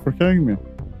 Thank you for having me.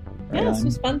 Yeah, this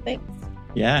was fun. Thanks.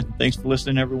 Yeah. Thanks for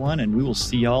listening, everyone. And we will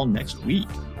see y'all next week.